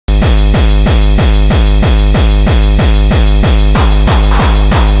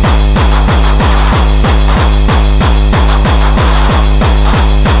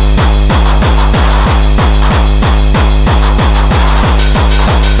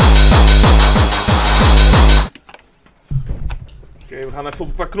we gaan even op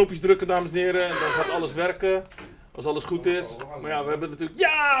een paar knopjes drukken, dames en heren. En dan gaat alles werken. Als alles goed is. Maar ja, we hebben natuurlijk...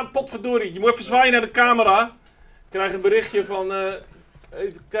 Ja, potverdorie. Je moet even zwaaien naar de camera. Ik krijg een berichtje van...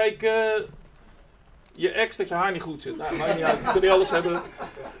 even kijken... Je ex dat je haar niet goed zit. Nou, maakt niet uit. We kunnen niet alles hebben.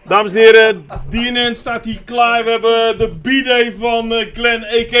 Dames en heren, DNN staat hier klaar. We hebben de BDAy van Glenn,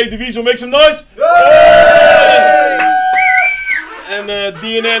 a.k.a. de Weasel. Make some noise! En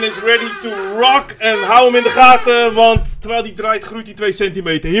DNN is ready to rock. En hou hem in de gaten, want terwijl die draait groeit hij 2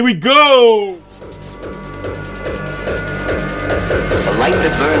 centimeter. Here we go! A light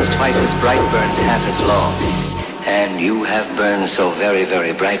that burns twice as bright burns half as long. And you have burned so very,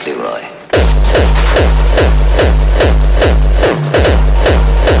 very brightly, Roy.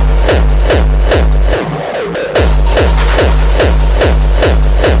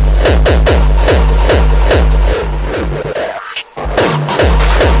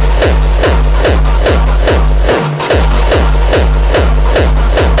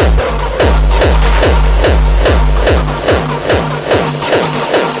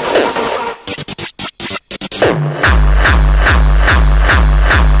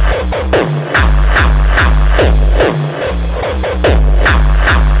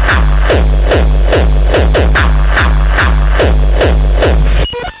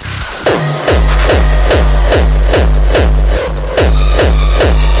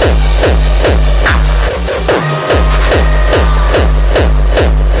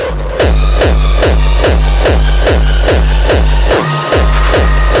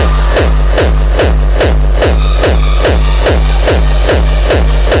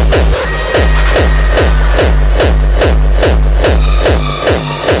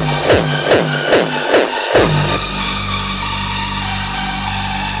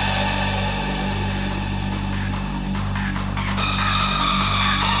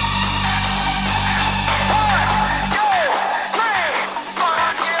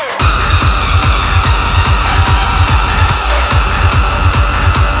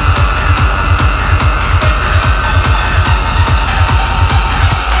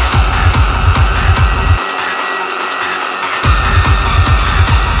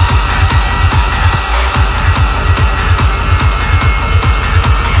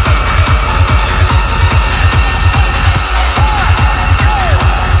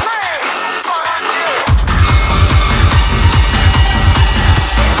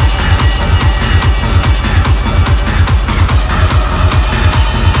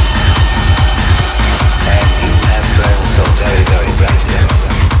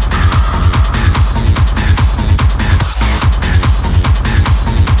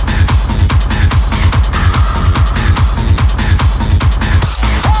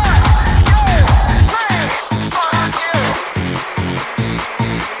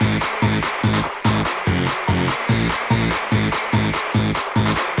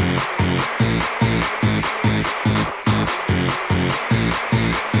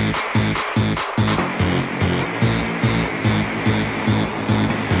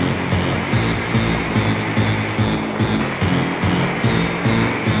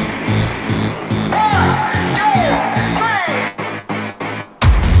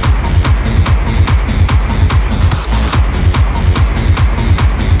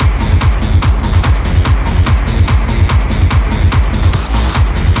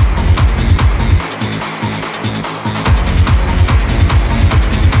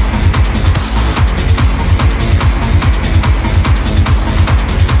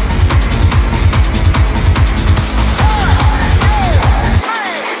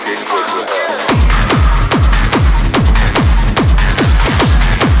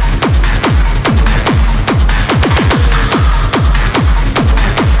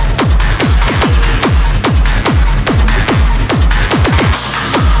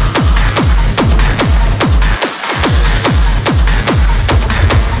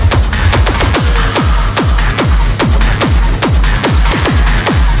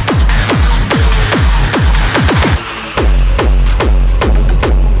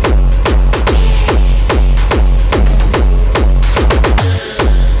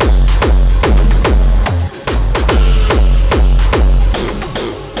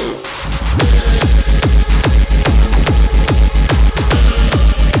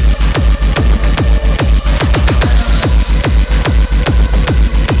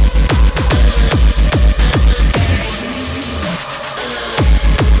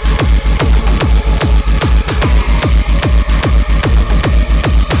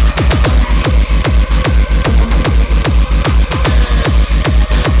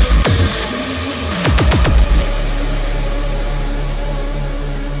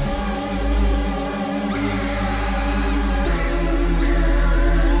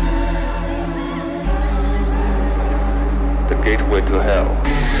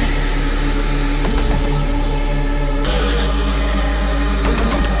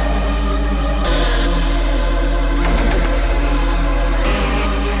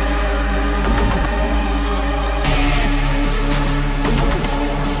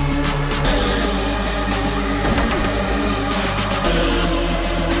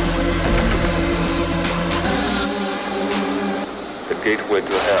 gateway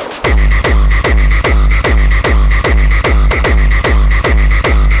to hell.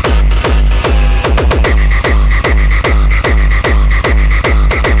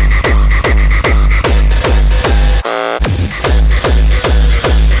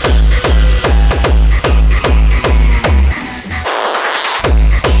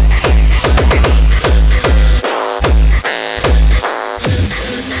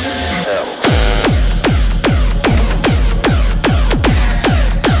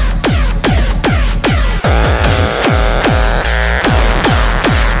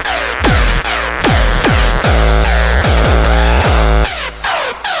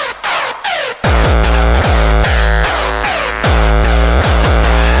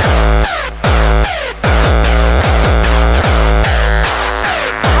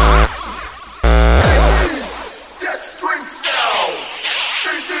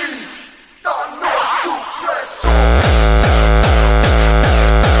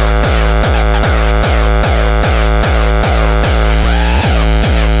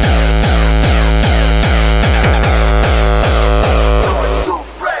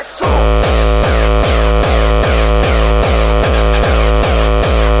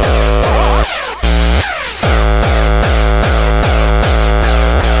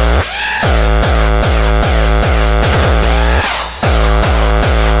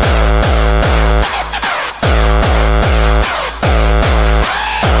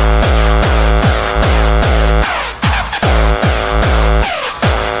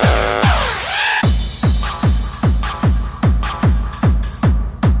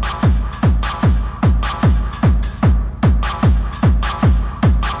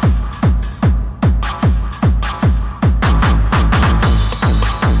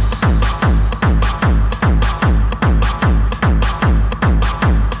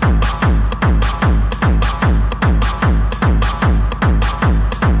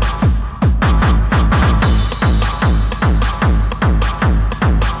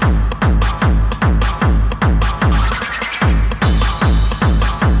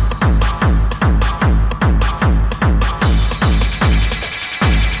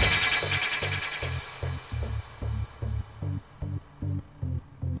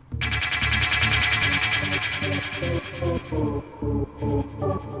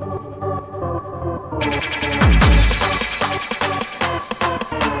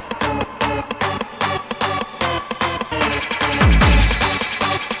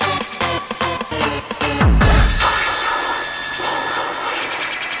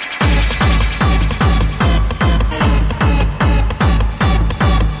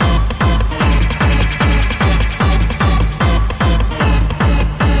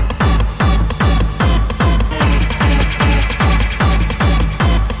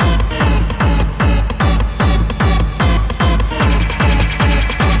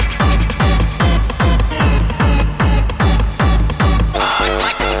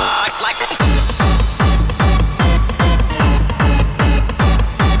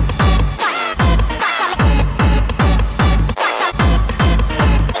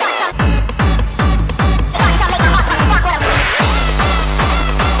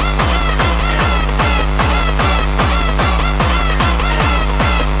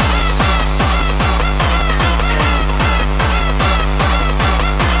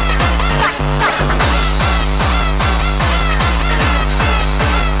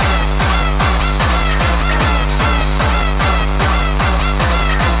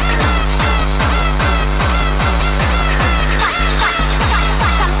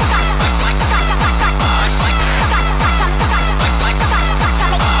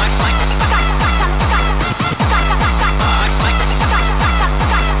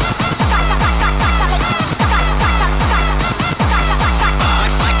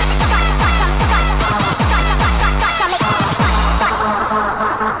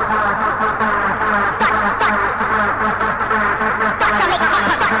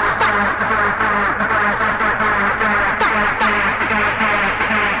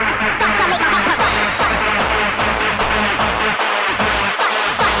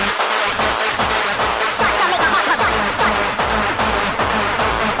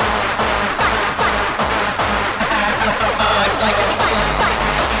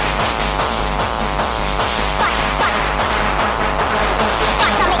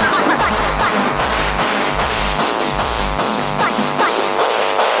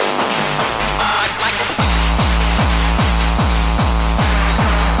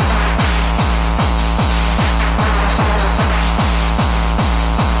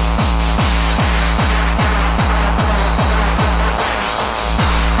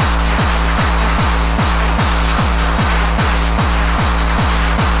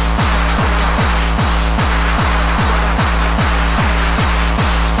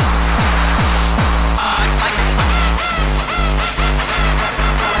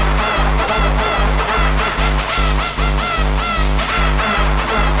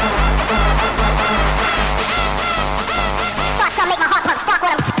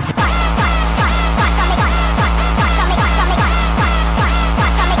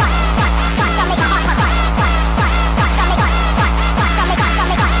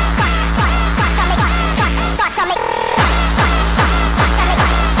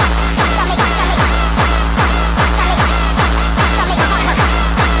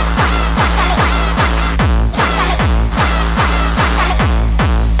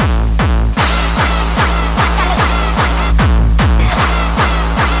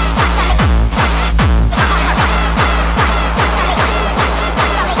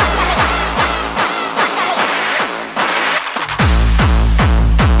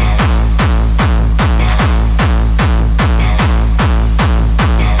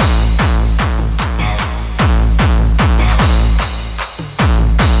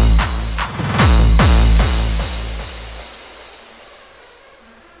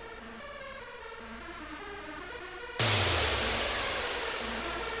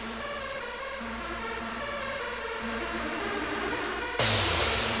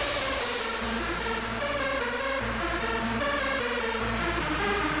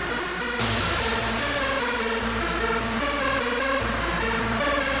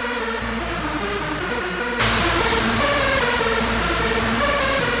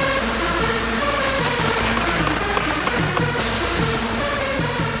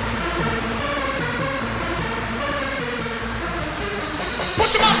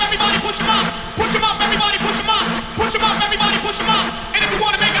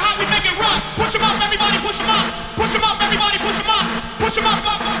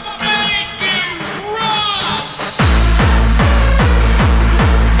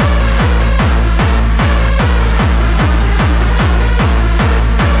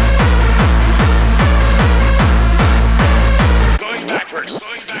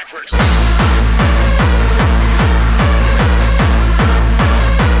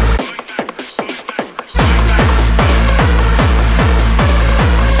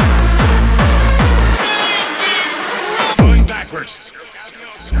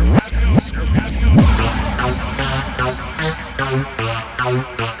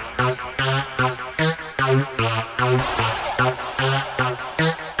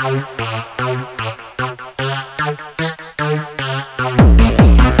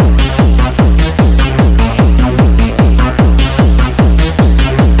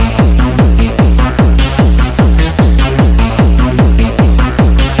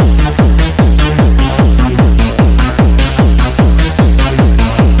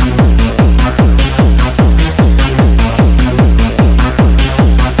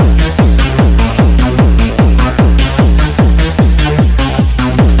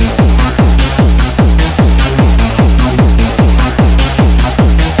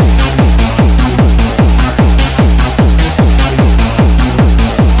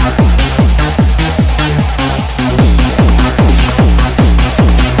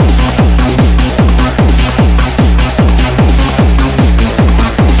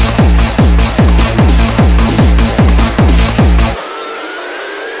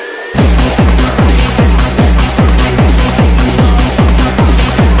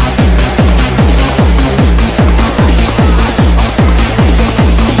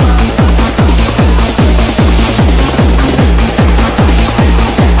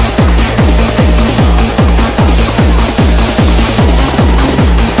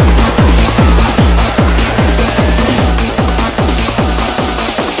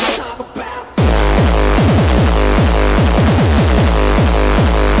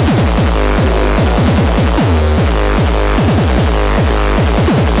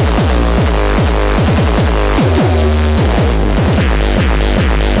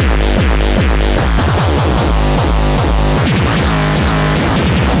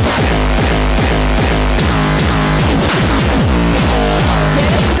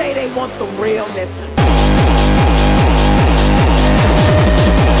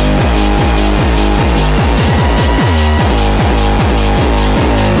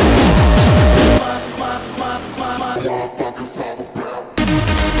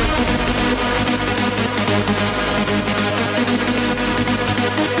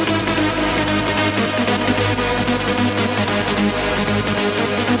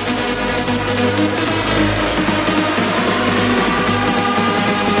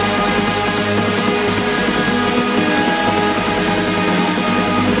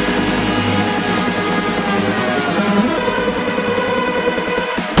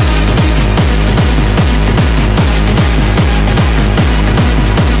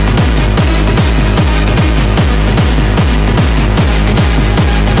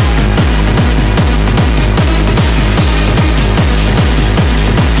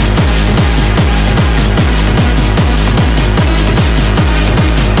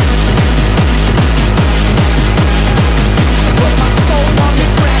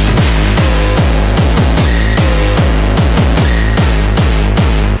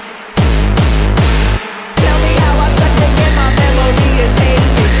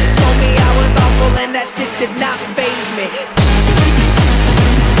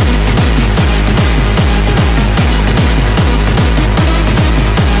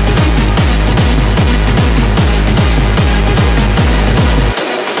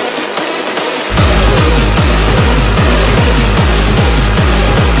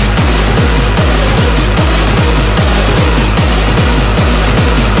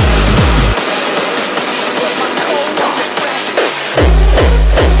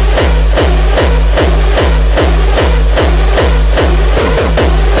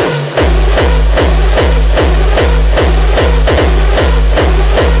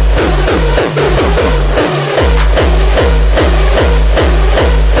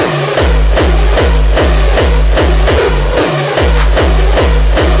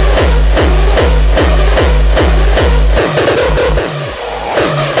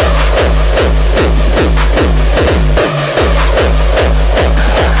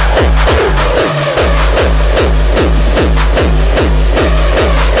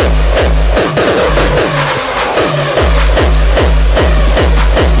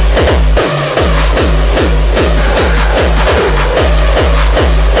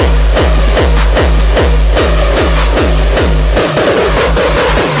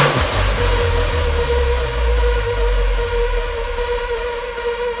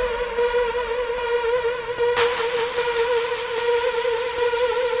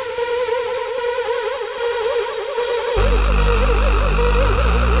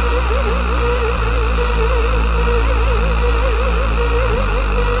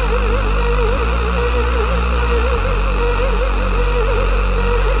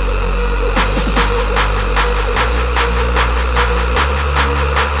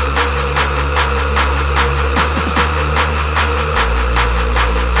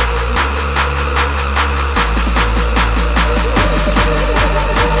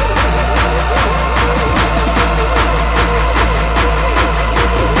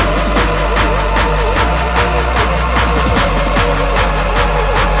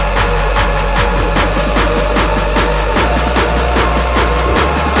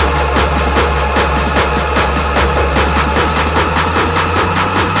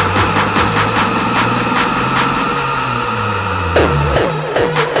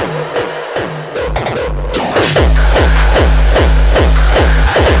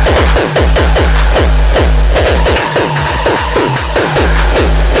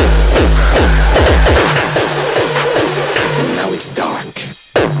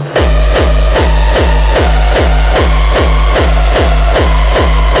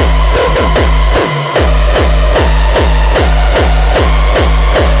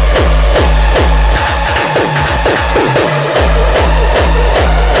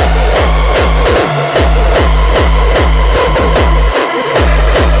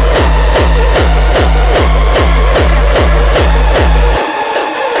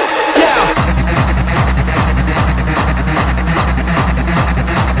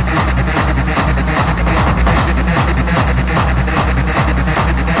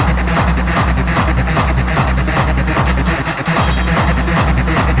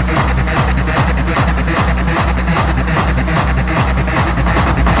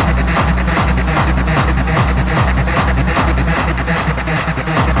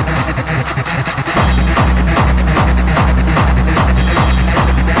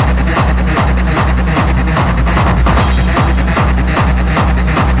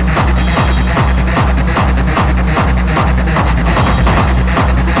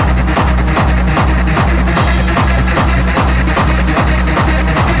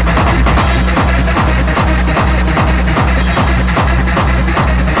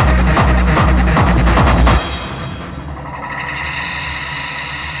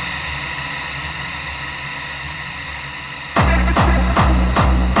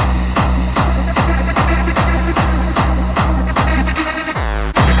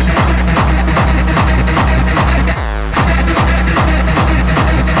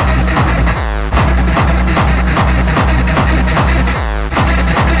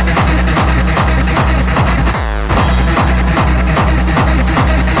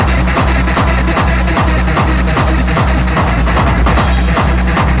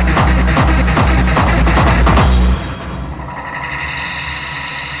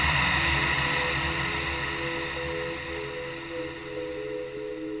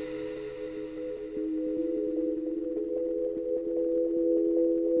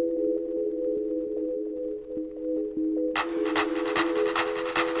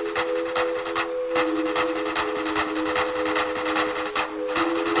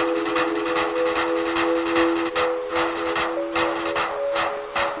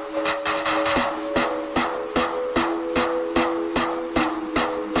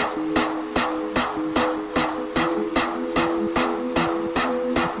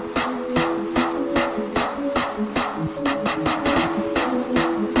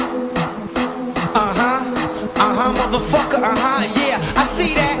 my motherfucker, yeah, I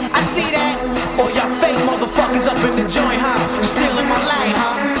see that, all y'all fake motherfuckers up in the joint, huh, stealing my light,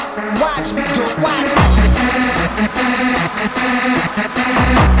 huh, watch me do it, watch me.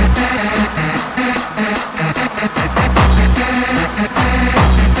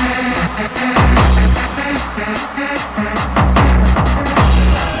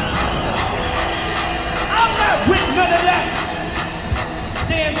 I'm not with none of that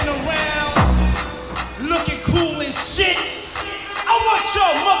standing around looking cool and shit. I want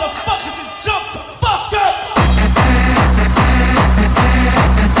y'all motherfuckers to jump the fuck up.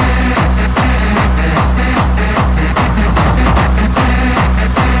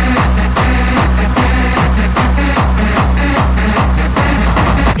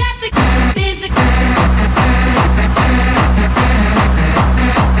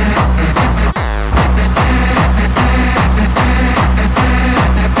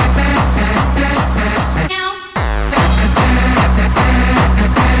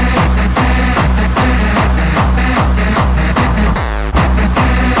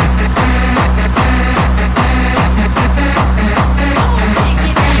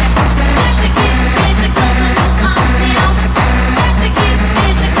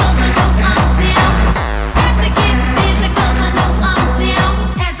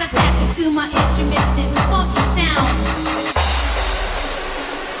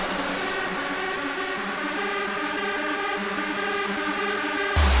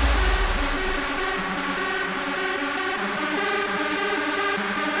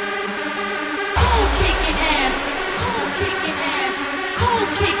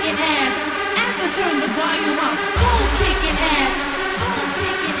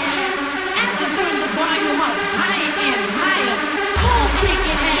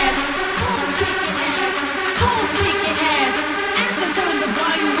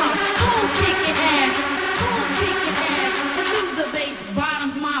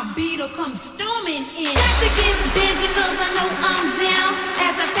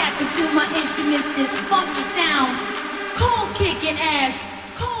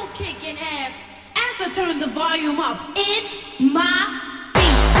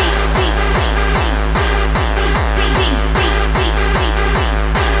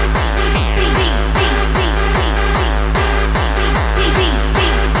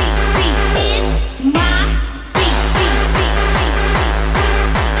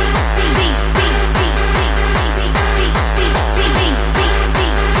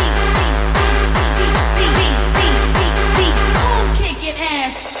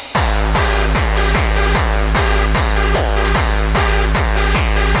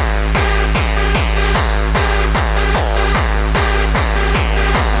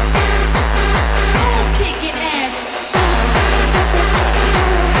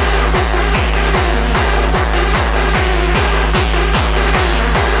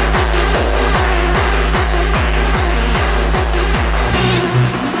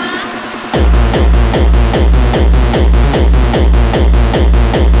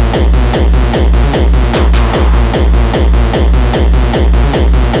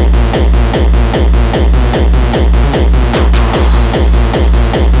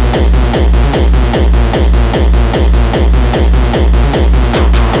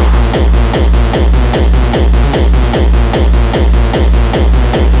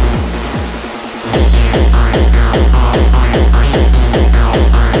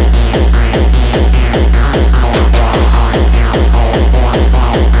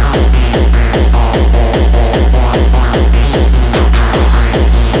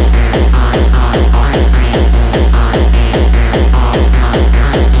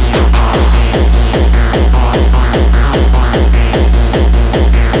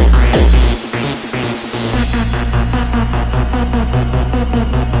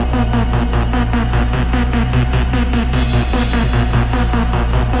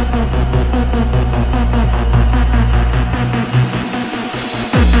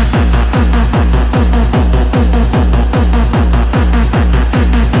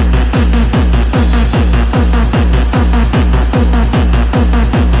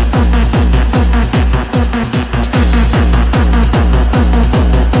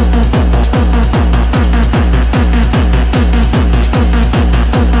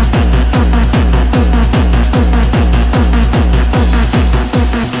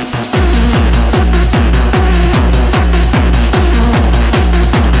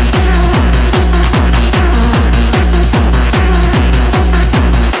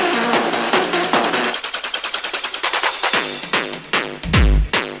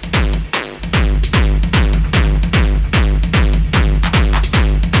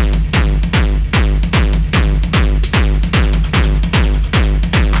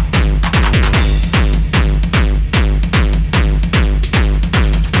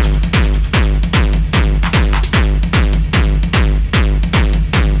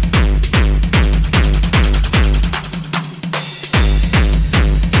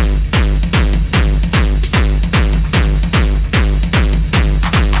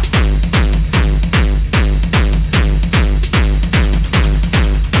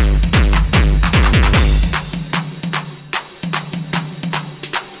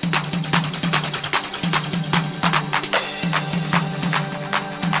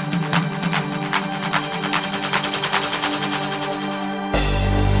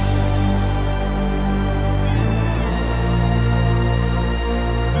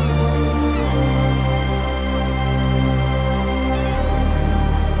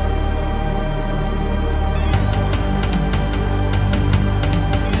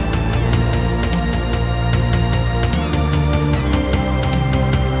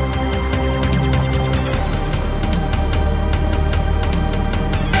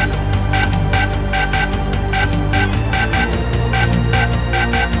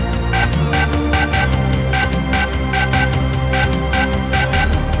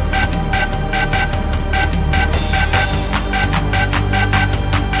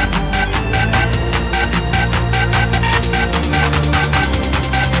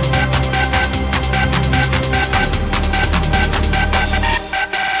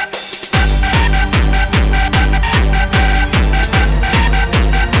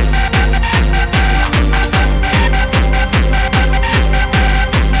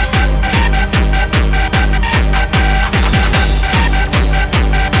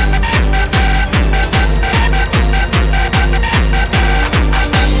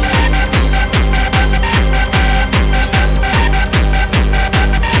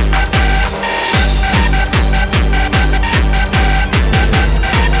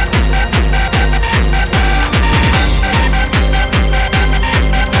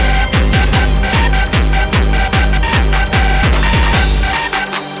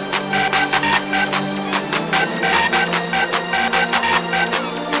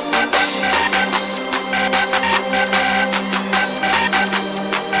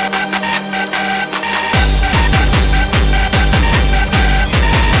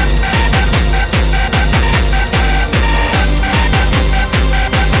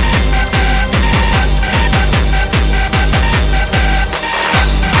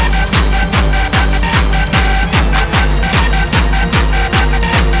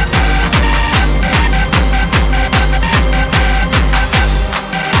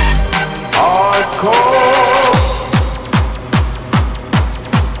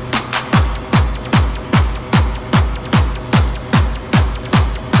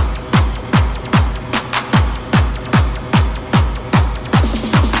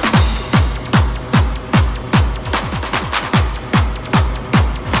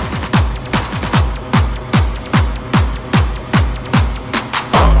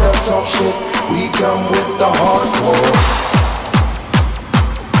 tough shit, we come with the hardcore.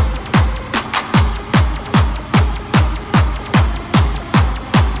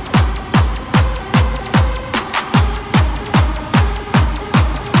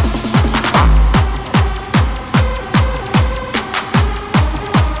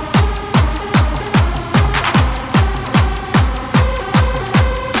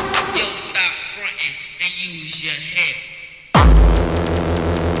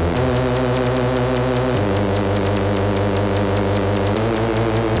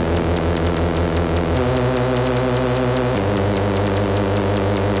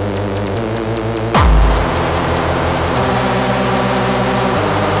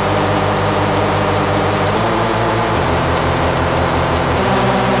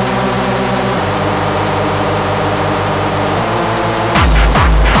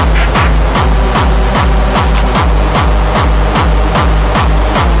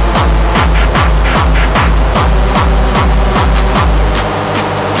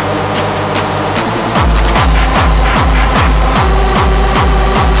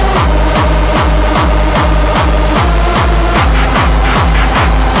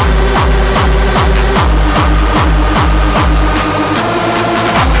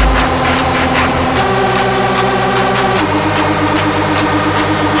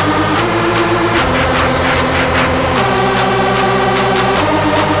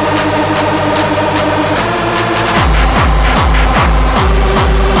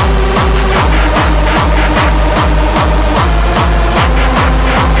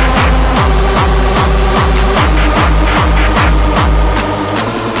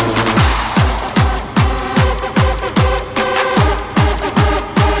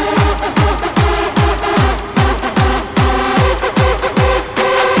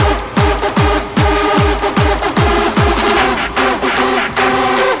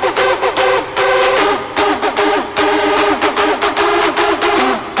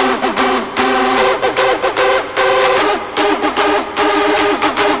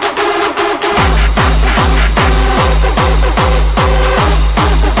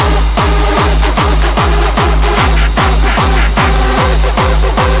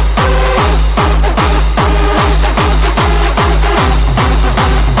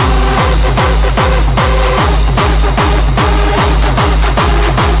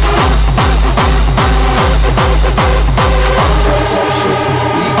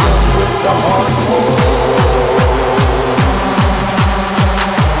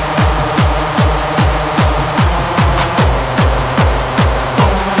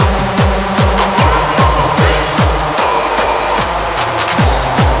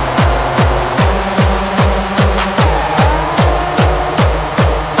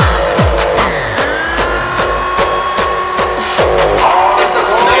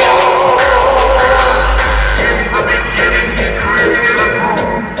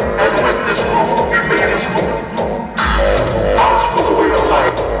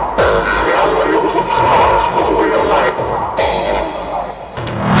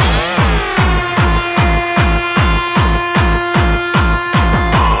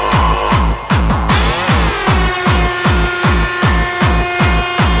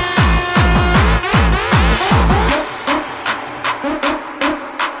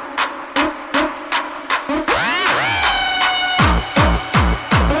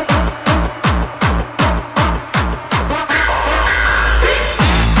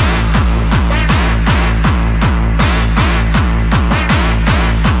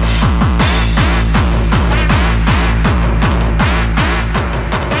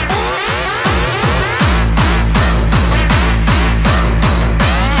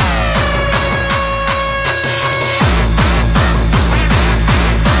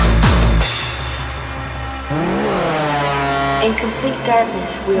 In complete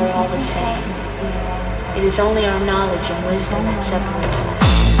darkness, we are all the same. It is only our knowledge and wisdom that separates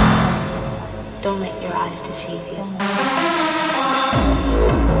us. Don't let your eyes deceive you.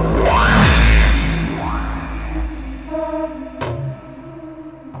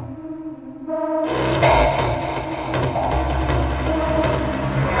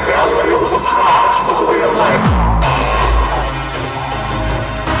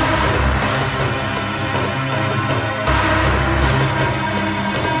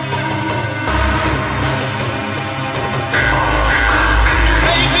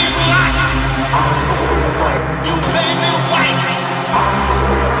 You baby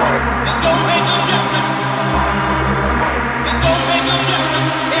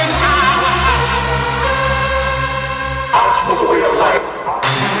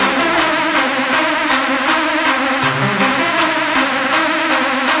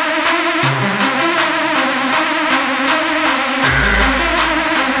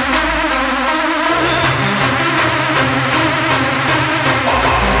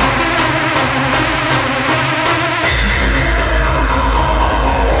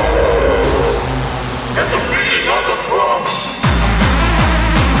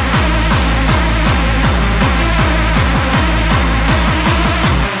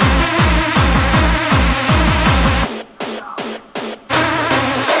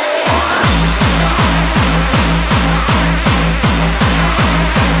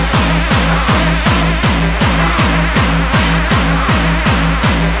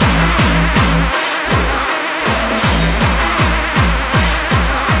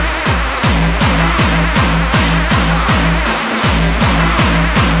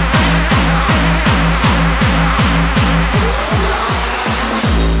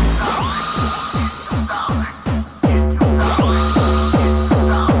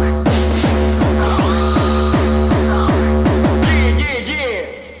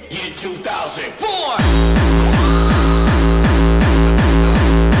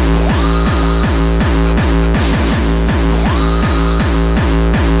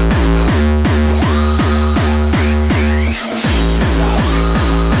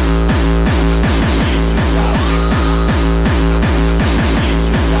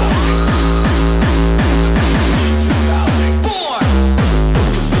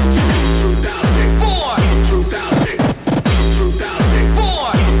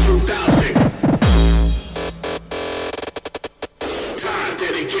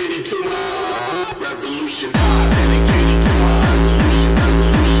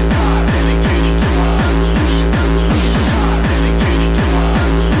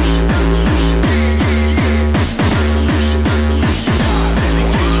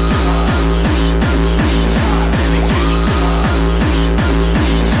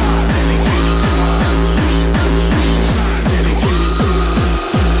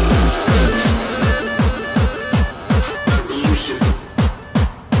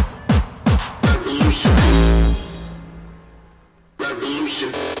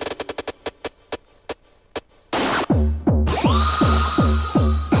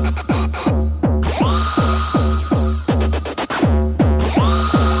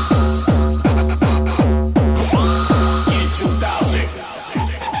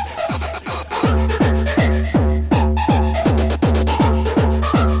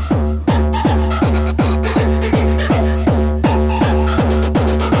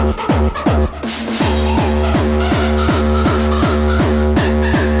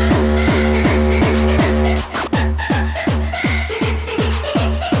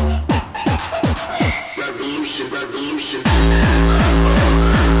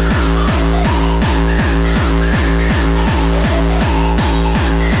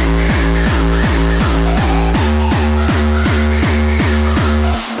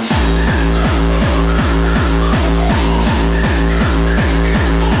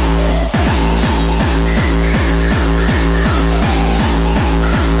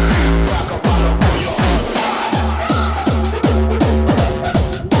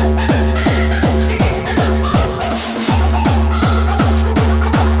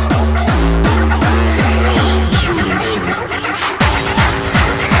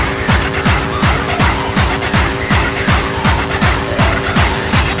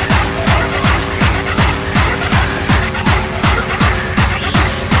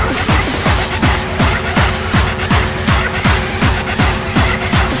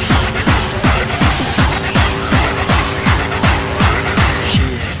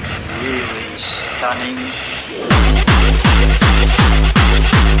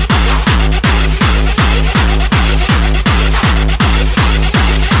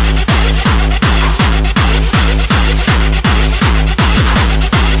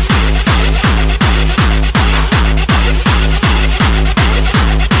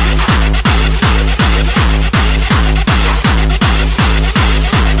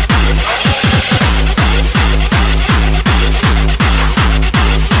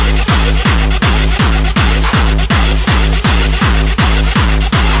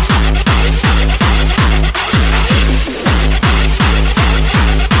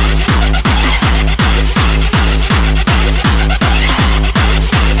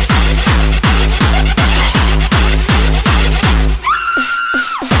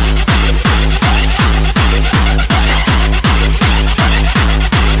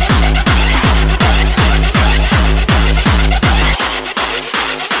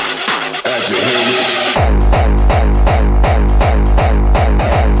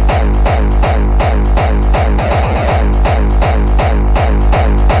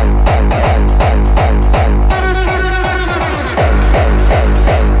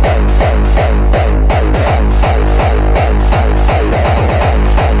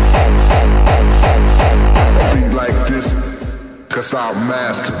 'cause I'll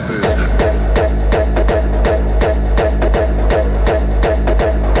master this.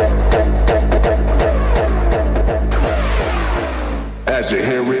 As you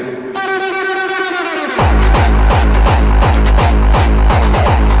hear it.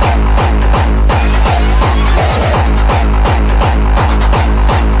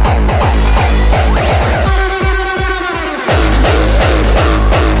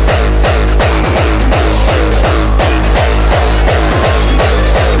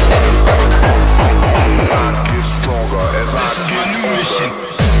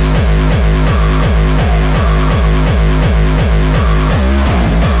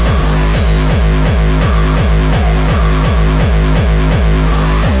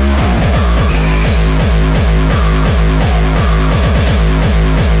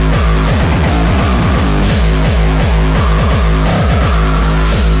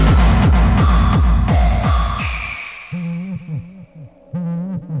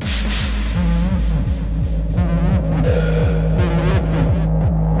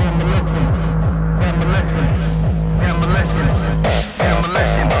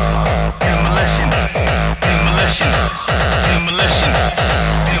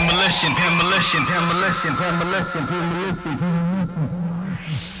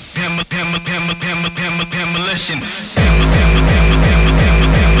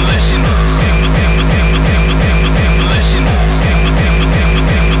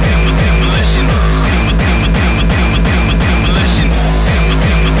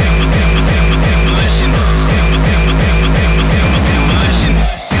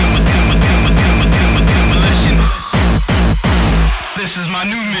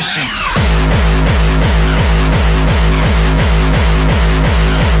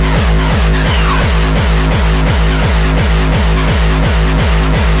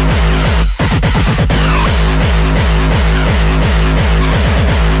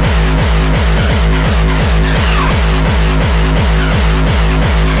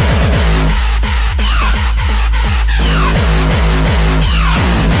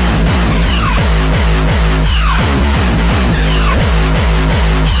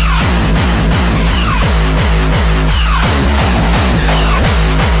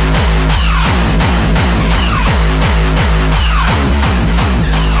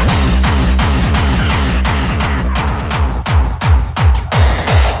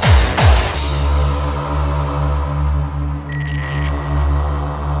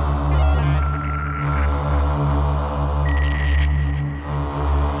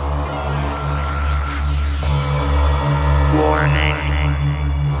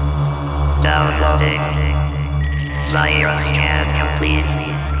 Downloading. File scan complete.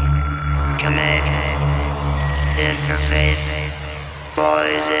 Connect. Interface.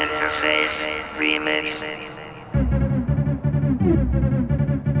 Boys interface. Remix.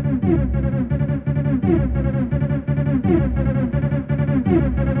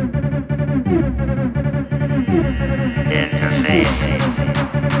 Interface.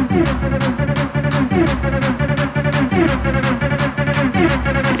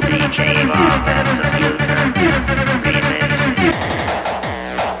 DK Bob and the Future Remix.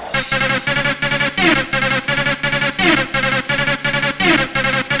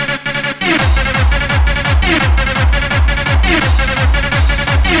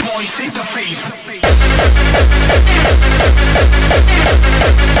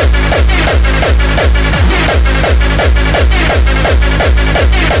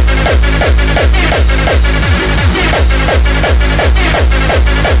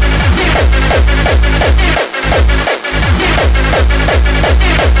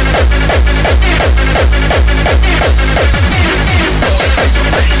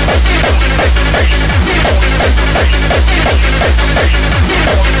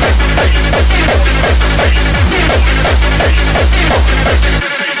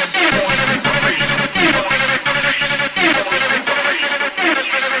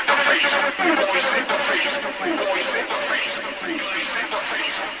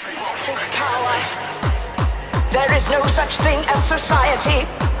 There is no such thing as society.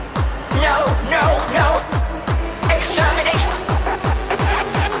 No, no, no. Exterminate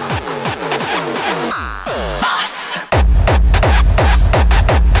us.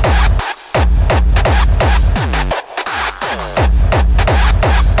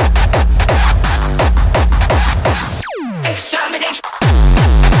 Exterminate.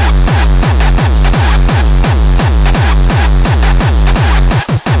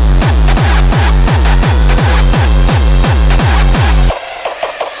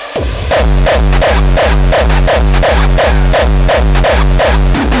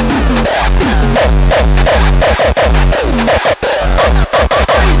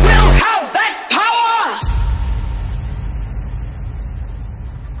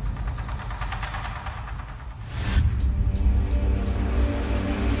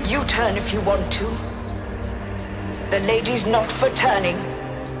 Turn if you want to. The lady's not for turning.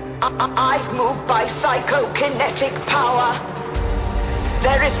 I move by psychokinetic power.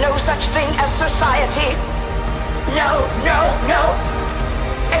 There is no such thing as society. No, no, no.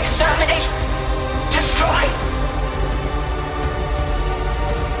 Exterminate. Destroy.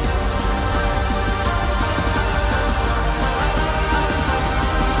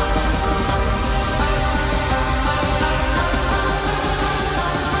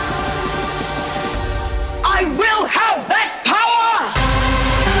 I will have that power!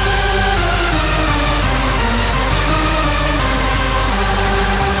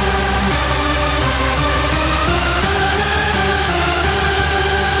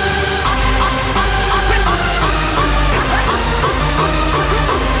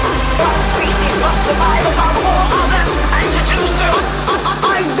 One species must survive above all others, and to do so,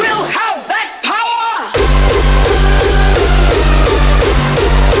 I will have that power!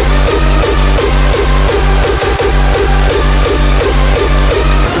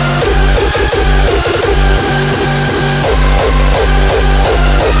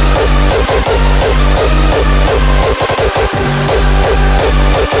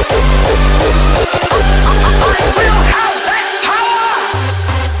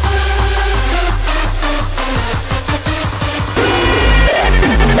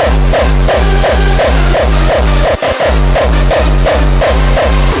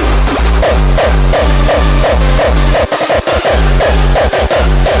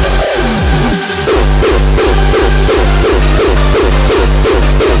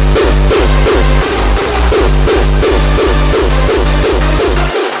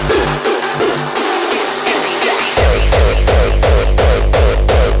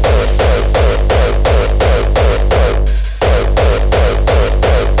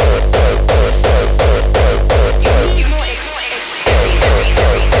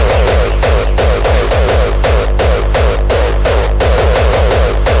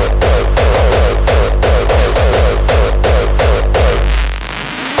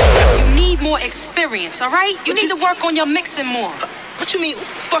 All right? You need to work on your mixing more. What you mean? What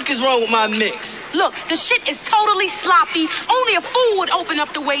the fuck is wrong with my mix? Look, the shit is totally sloppy. Only a fool would open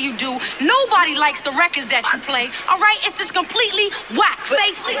up the way you do. Nobody likes the records that you play. All right? It's just completely whack.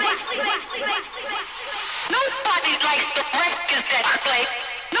 Face it. Nobody likes the records that you play.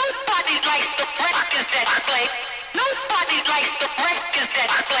 Nobody likes the records that you play. Nobody likes the records that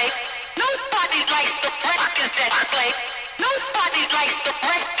you play. Nobody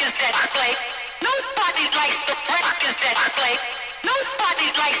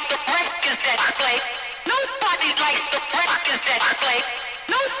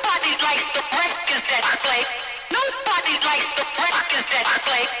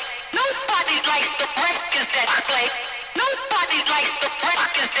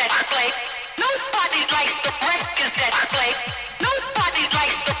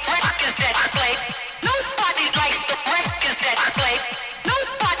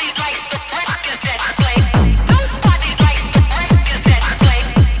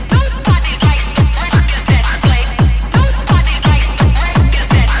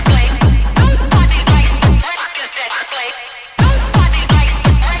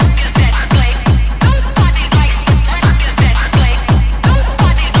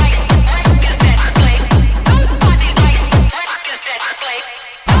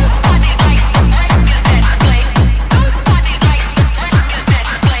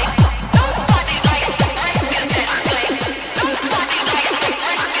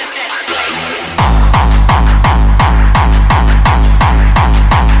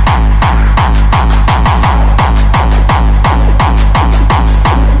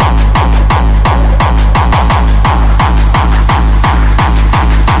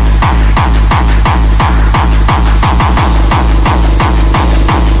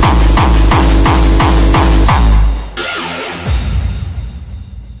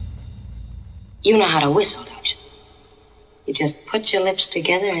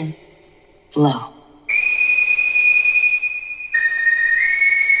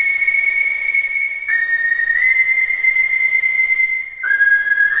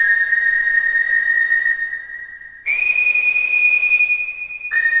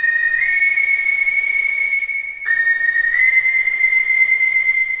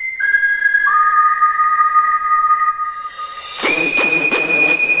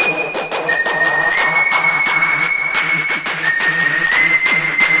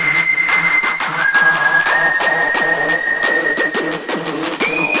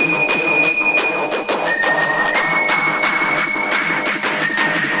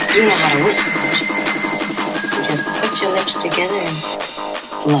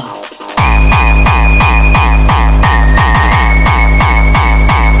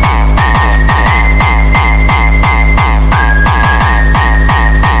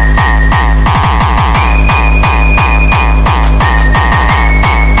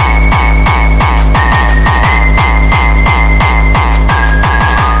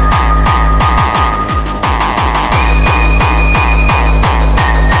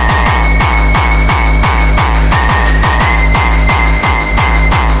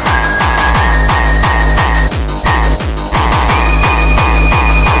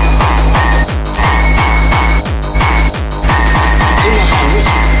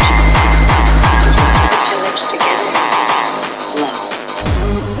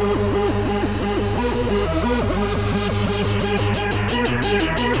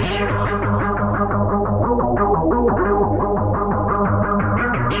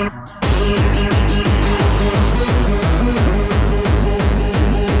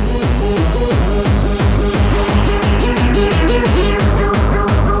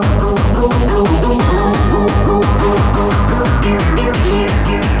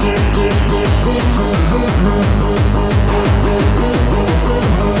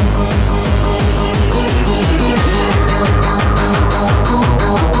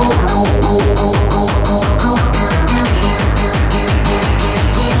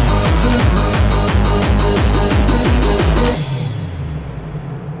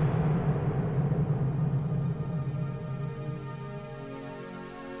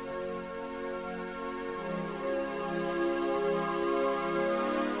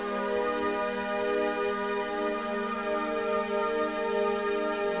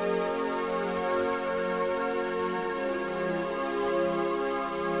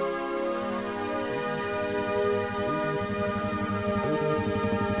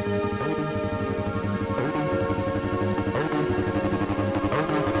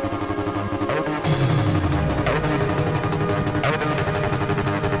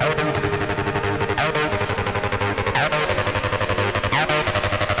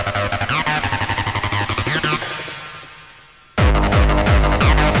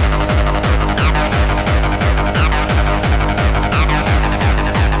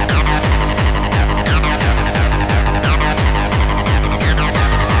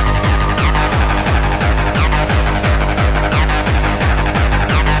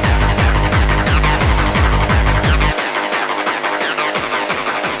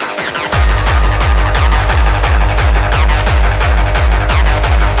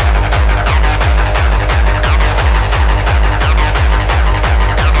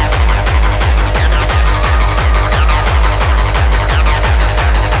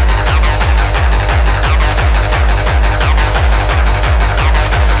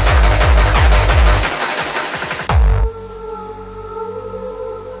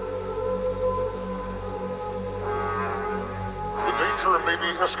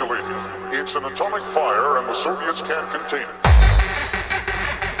may be escalating. It's an atomic fire and the Soviets can't contain it.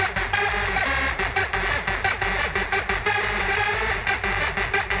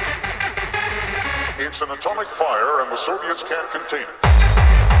 It's an atomic fire and the Soviets can't contain it.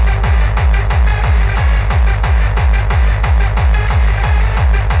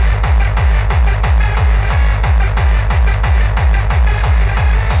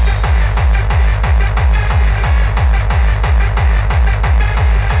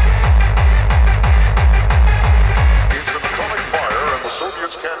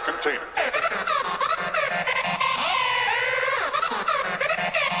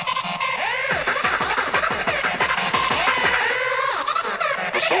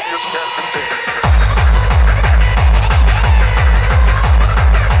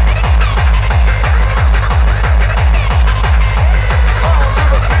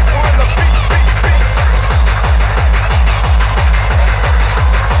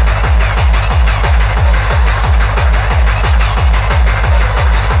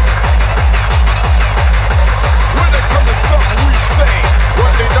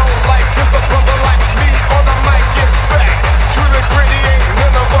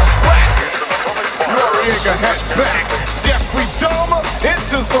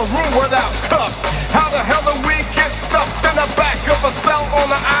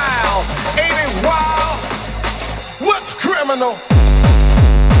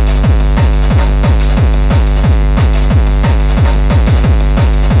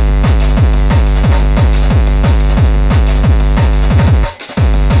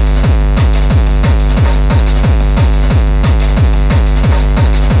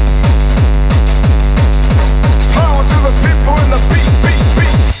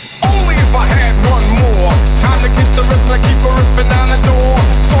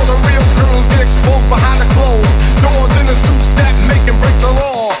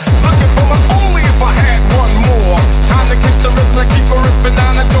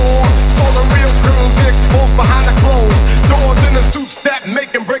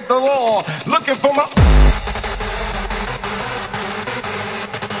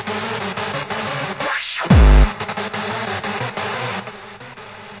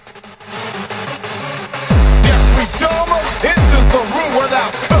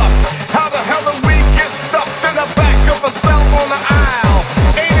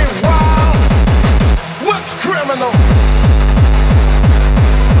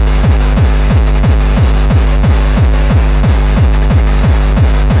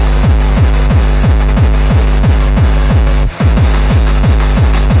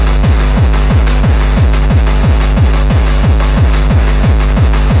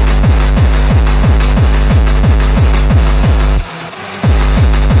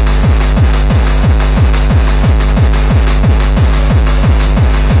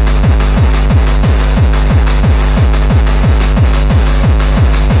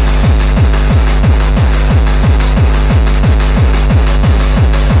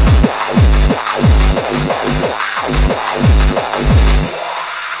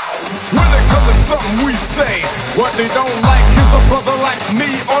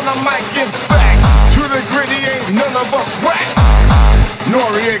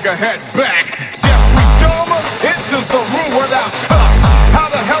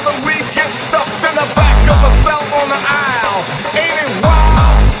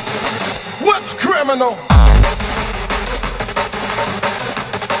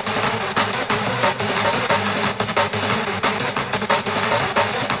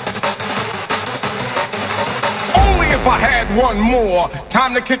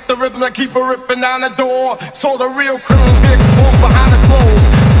 Time to kick the rhythm and keep it ripping down the door, so the real criminals get exposed behind the clothes.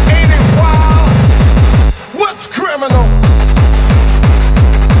 Ain't it wild? What's criminal?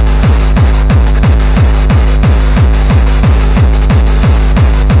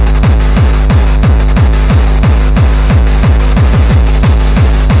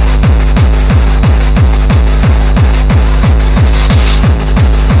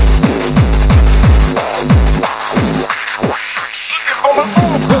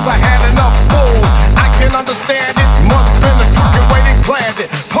 Understand it must been a crooked way they planned it.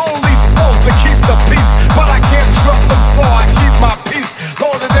 Police supposed to keep the peace, but I can't trust them, so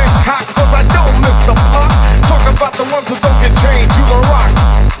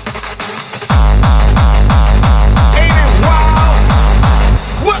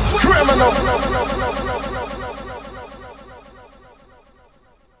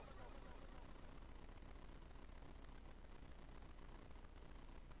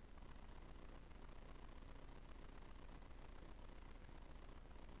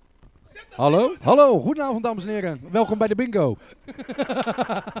Hallo? Hallo, goedenavond dames en heren. Welkom bij de bingo.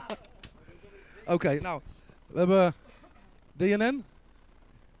 Oké, nou, we hebben DNN.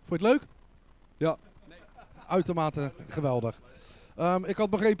 Vond je het leuk? Ja. Nee. Uitermate geweldig. Ik had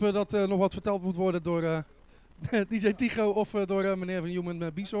begrepen dat nog wat verteld moet worden door DJ Tigo of door meneer van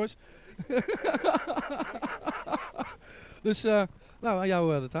Human B-Source. Dus, nou, aan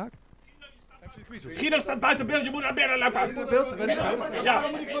jou de taak. Guido staat buiten beeld, je moet naar binnen lopen. Ja,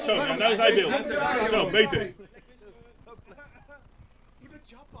 zo, ja, nou is hij beeld. Zo, beter.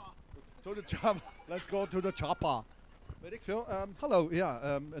 To the chopper. Let's go to the chopper. Weet ik veel. Hallo,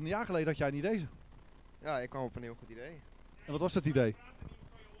 ja, een jaar geleden had jij een idee. Ja, ik kwam op een heel goed idee. En wat was dat idee?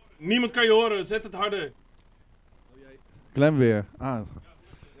 Niemand kan je horen, zet het harder. Klem weer. Ah.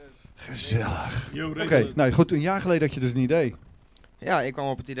 Gezellig. Oké, nou goed, een jaar geleden had je dus een idee. Ja, ik kwam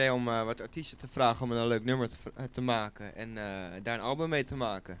op het idee om wat artiesten te vragen om een leuk nummer te maken en daar een album mee te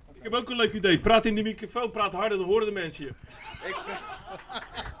maken. Ik heb ook een leuk idee. Praat in de microfoon, praat harder, dan horen de mensen je.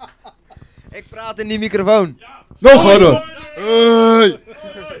 Ik praat in die microfoon. Ja. Nog harder! Hey.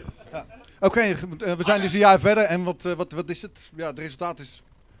 Ja. Oké, we zijn dus een jaar verder en wat is het? Ja, het resultaat is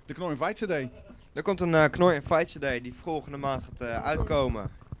de KNOR Fight CD. Er komt een KNOR Fight CD die volgende maand gaat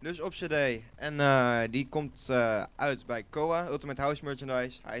uitkomen. Dus op CD. En die komt uit bij KOA, Ultimate House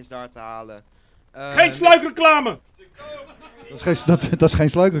Merchandise. Hij is daar te halen. Geen sluikreclame! Dat is geen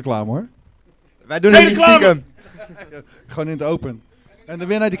sluikreclame hoor. Wij doen het niet stiekem. Ja, gewoon in het open. En de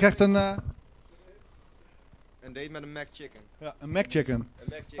winnaar die krijgt een... Een date met een Mac Chicken. Ja, een Mac Chicken.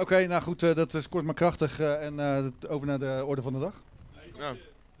 Oké, nou goed, dat is kort maar krachtig. En over naar de orde van de dag. Ja.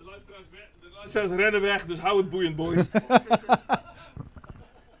 De luisteraars rennen weg, dus hou het boeiend, boys.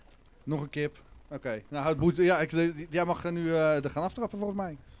 Nog een kip. Oké. Nou, houd boet. Ja, jij mag nu er gaan aftrappen volgens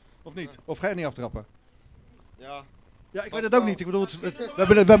mij. Of niet? Of ga je niet aftrappen? Ja. Ja, ik weet het ook niet. Ik bedoel,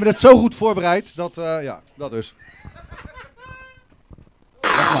 we hebben het zo goed voorbereid dat, ja, dat dus.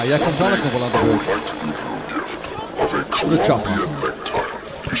 Wacht maar, jij komt dan ook nog wel aan de beurt. De chap.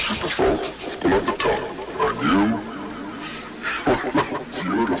 This is the fault. Let the tongue. And you?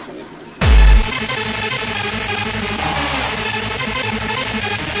 Beautiful.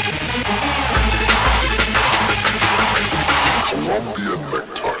 Colombian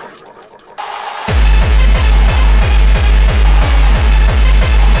necktie.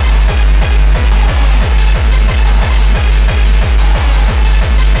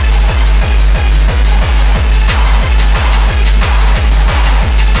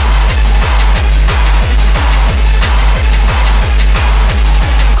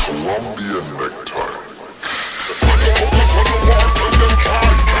 Colombian necktie.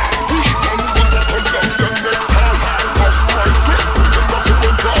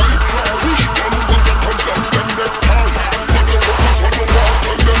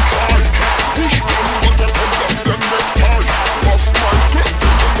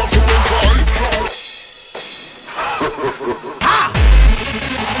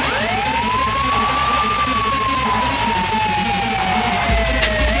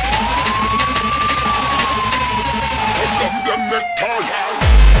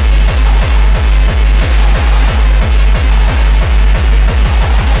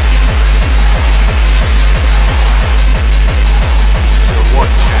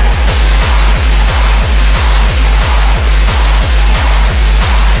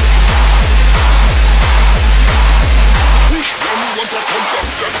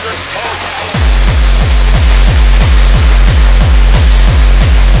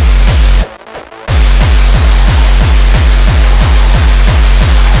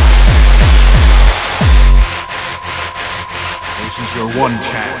 One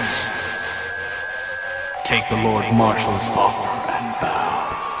chance. Take the Lord Marshal's offer and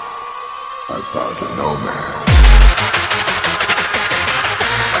bow. I bow to no man.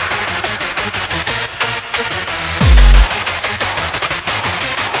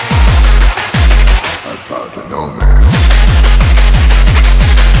 I bow to no man.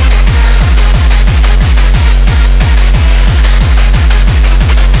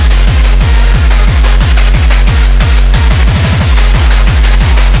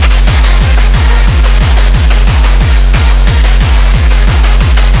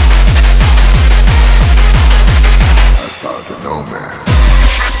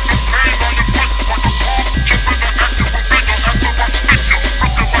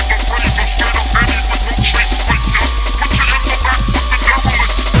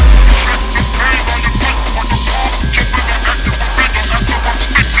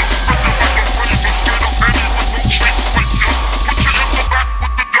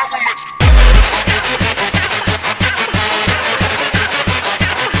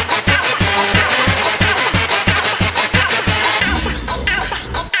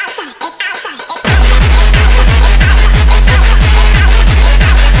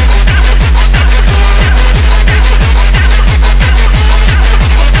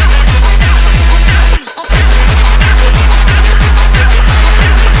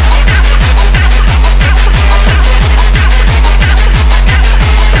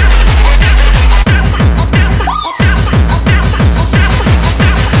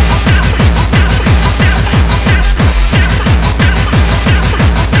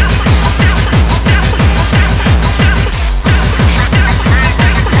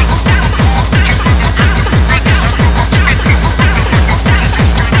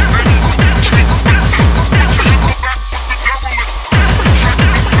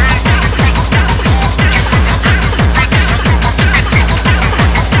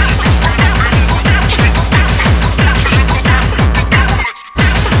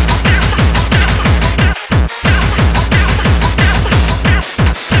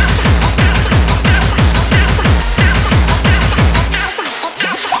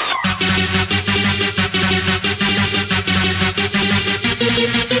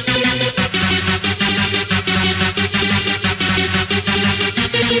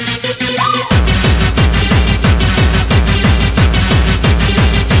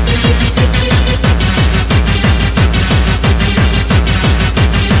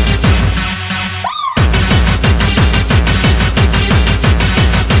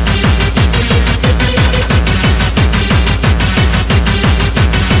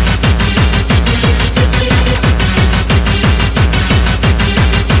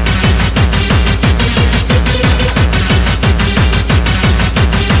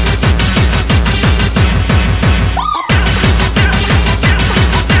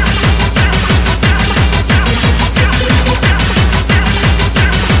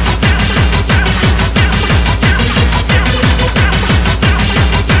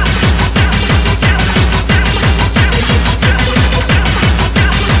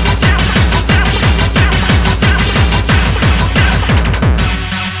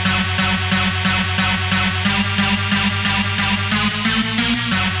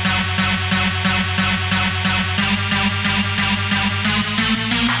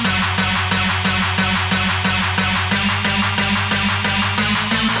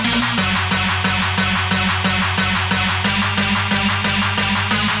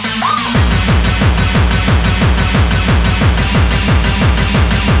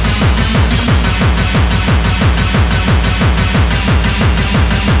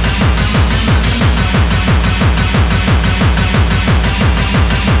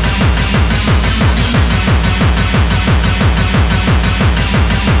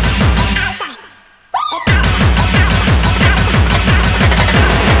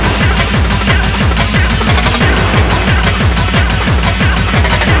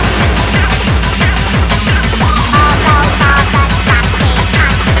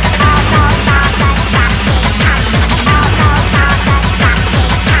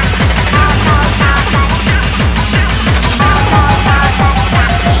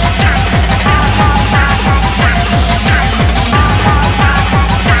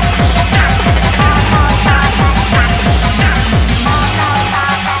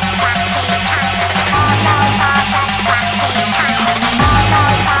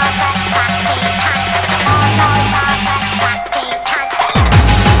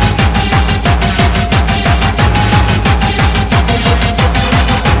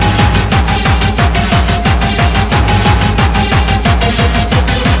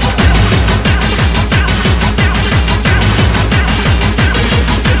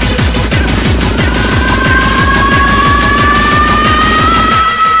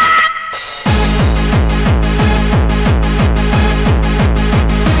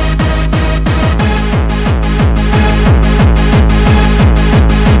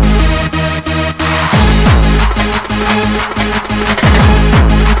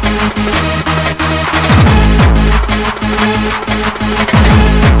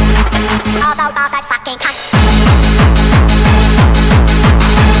 My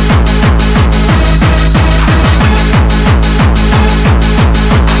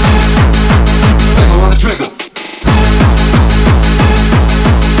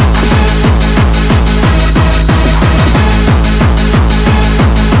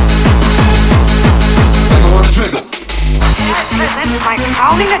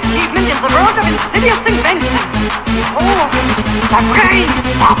crowning achievement is the work of insidious invention. Behold, the brain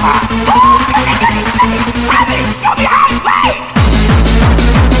popper. Oh, show me how it works!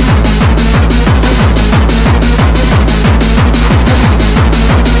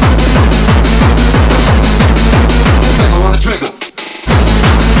 Finger on the trigger.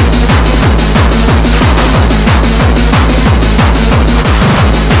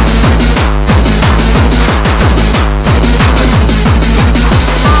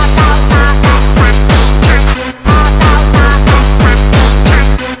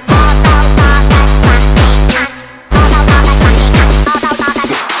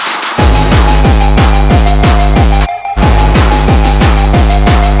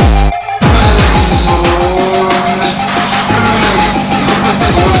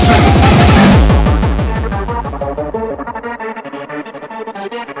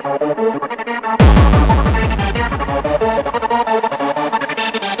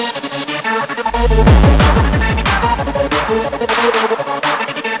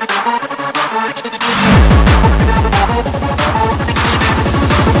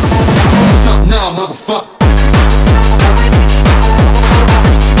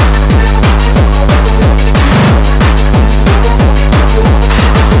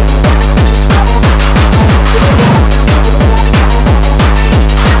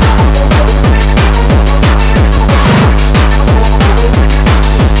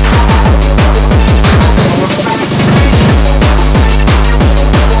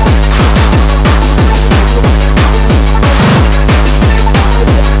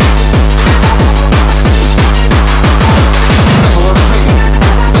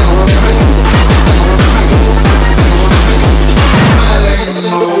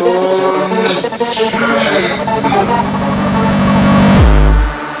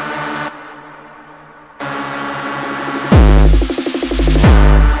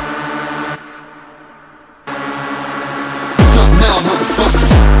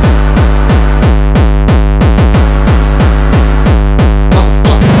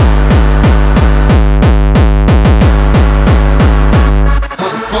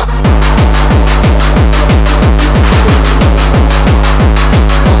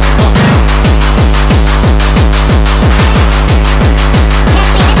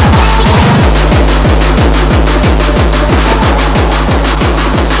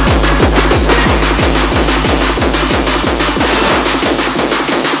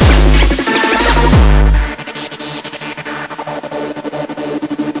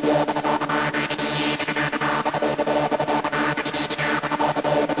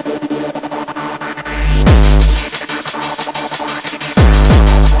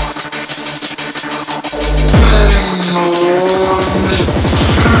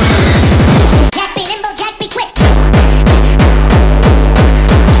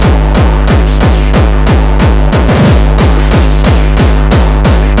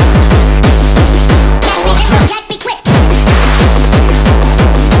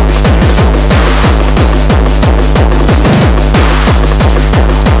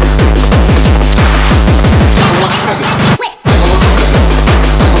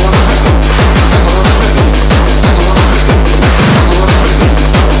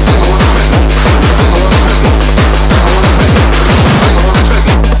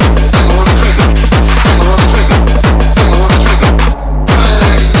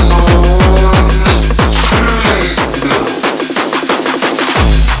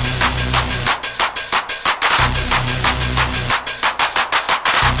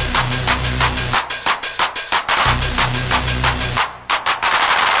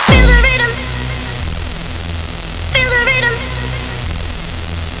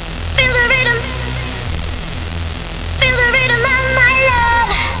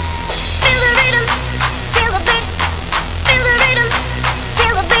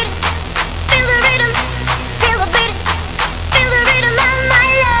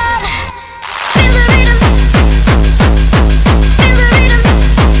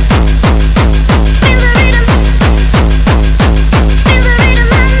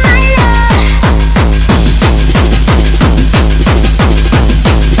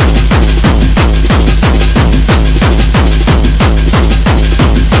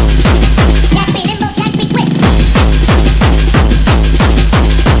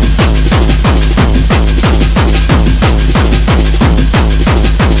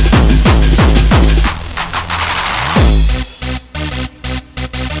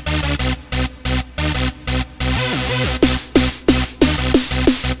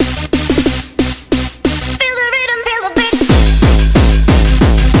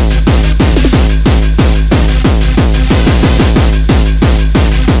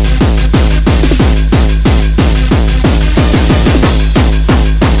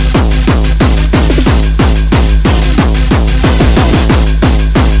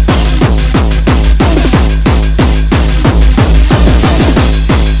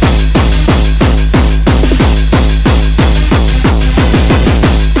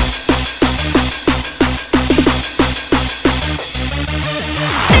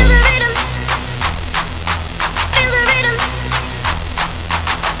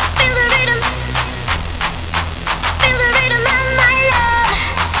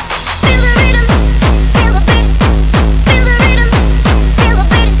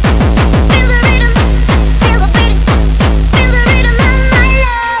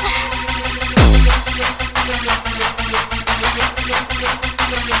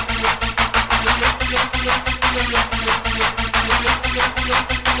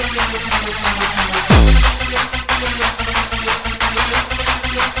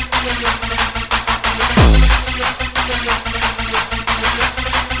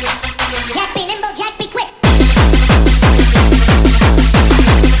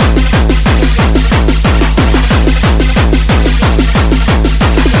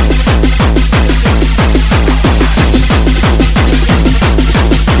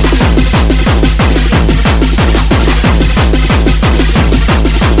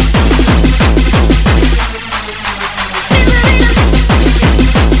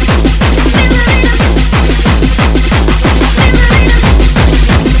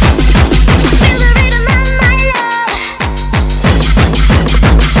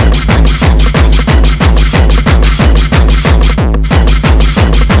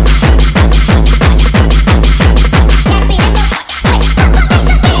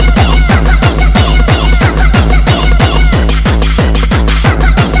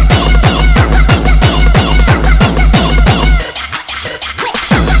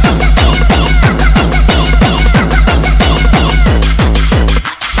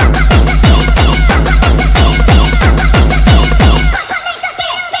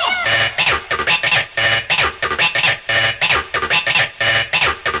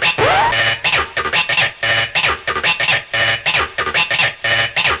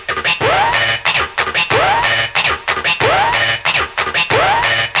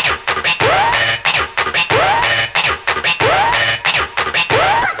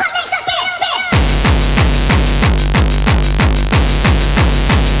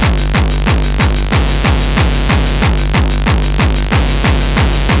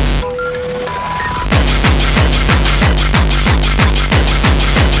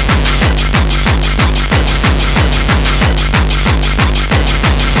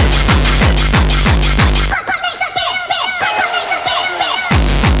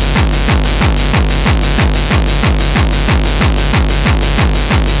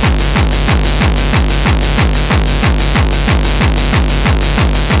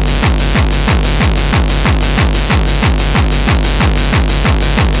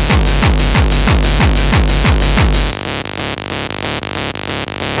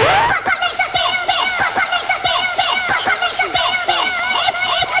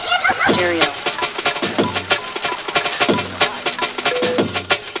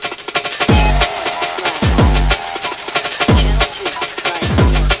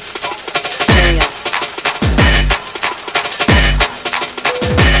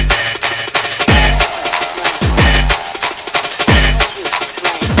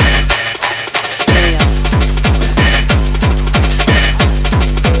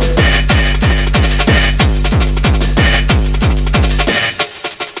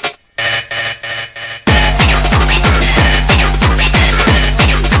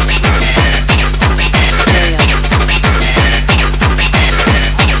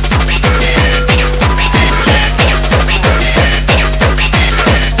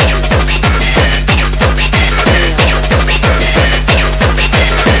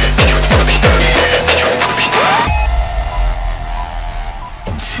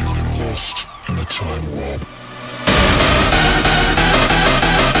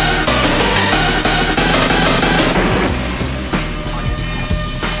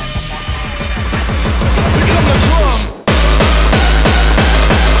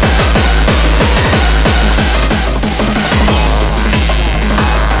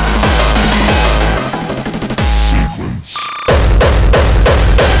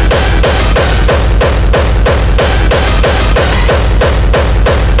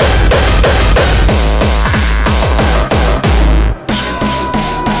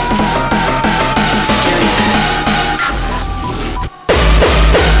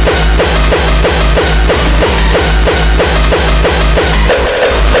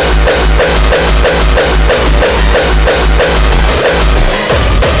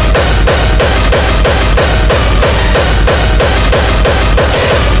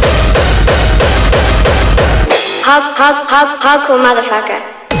 Hardcore motherfucker.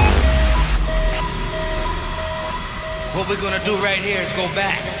 What we're gonna do right here is go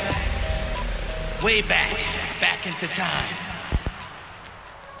back. Way back. Back into time.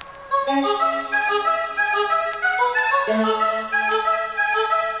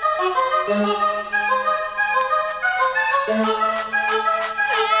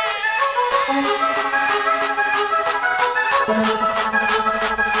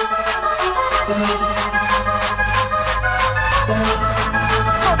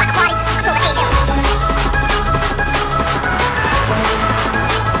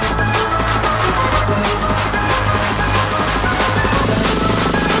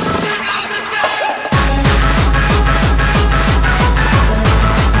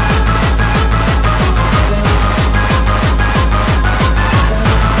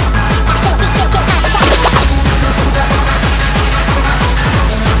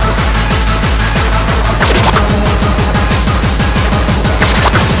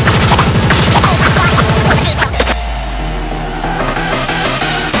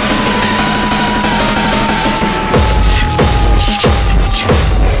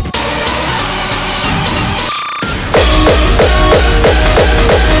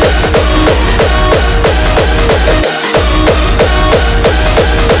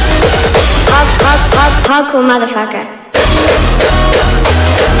 Hardcore motherfucker.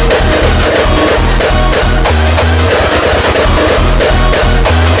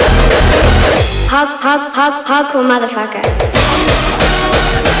 Hardcore motherfucker.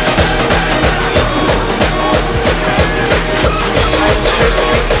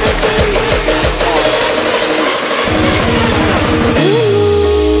 We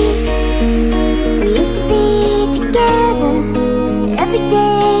used to be together, every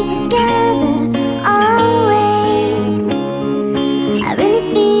day together, always. I really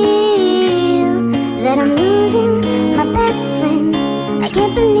feel that I'm losing my best friend. I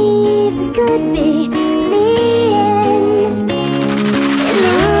can't believe this could be the end. It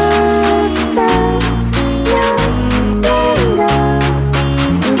looks as though you're letting go,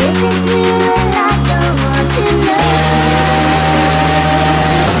 and if it's real, I don't want to know.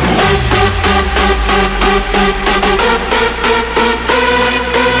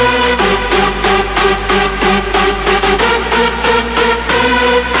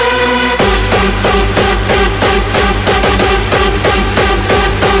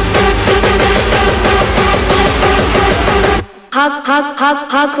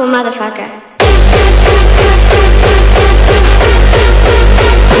 Hardcore motherfucker.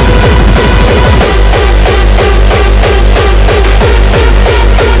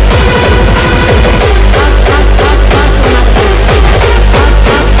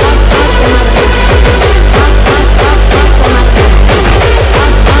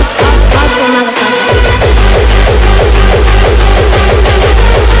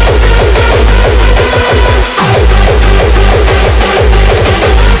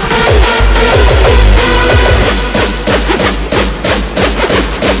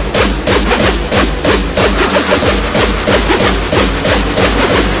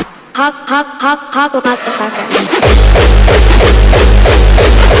 motherfucker.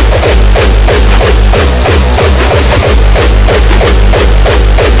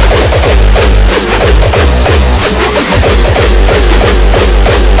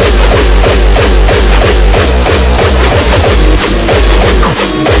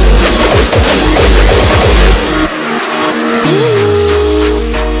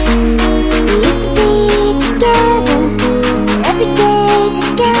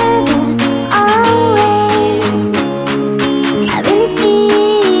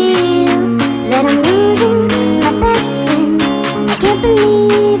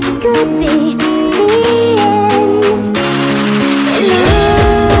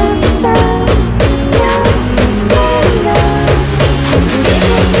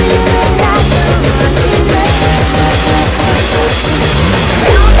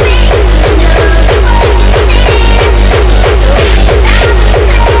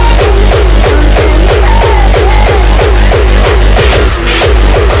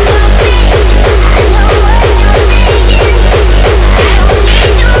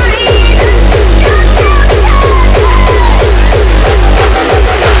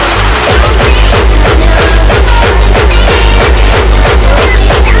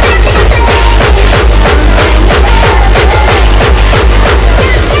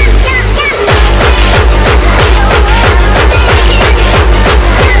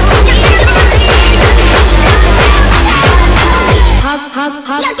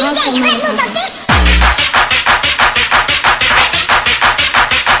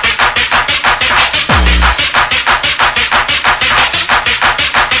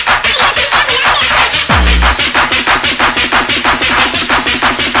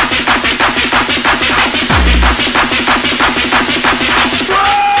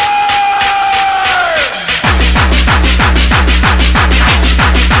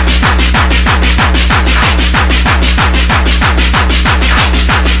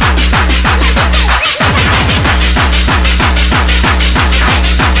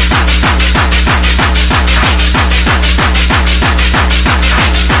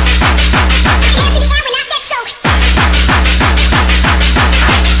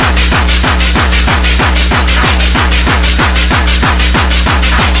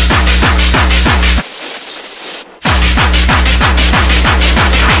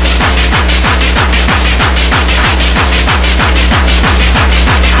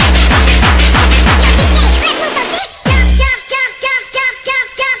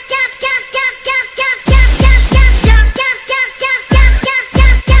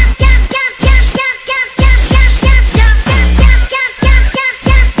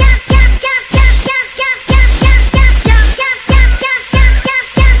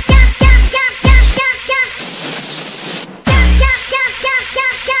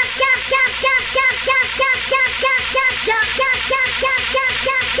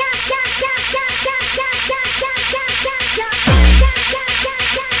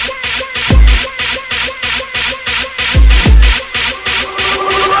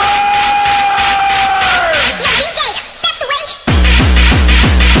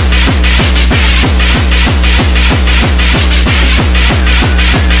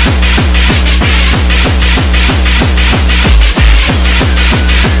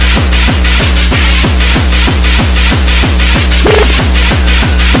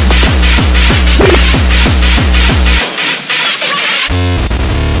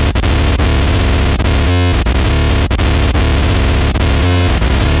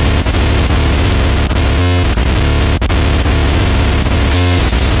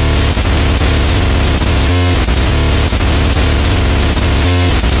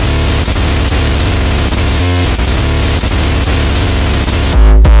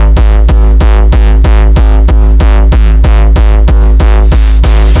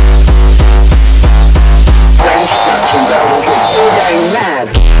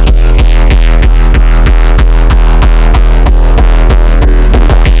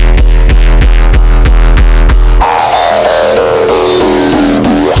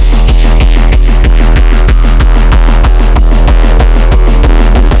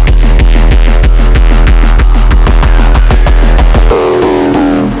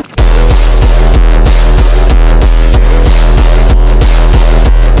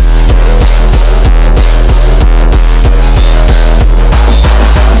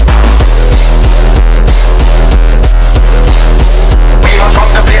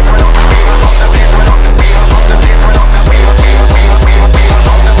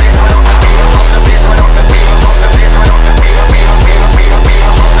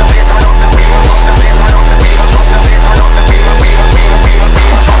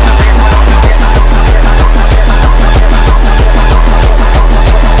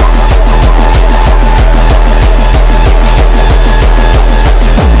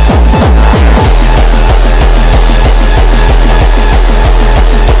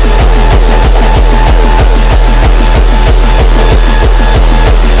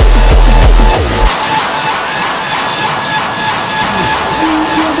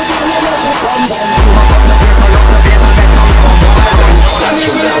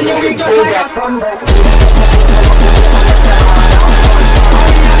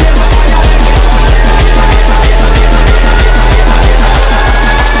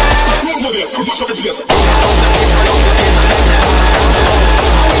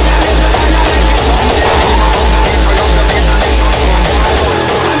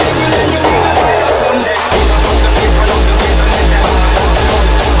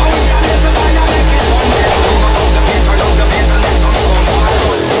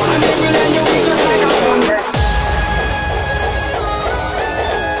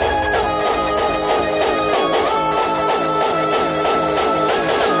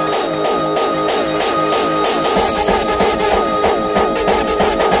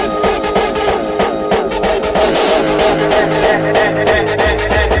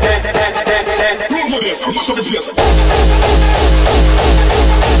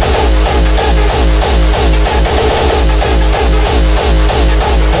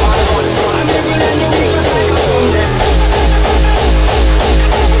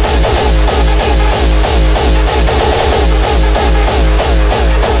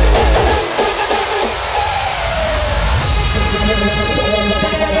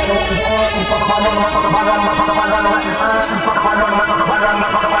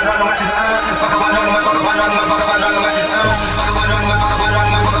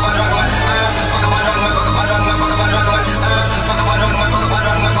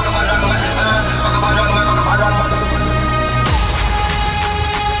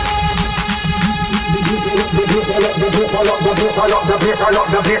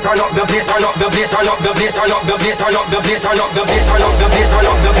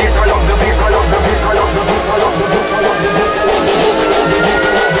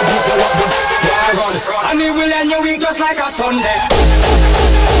 And it will end your week just like a Sunday.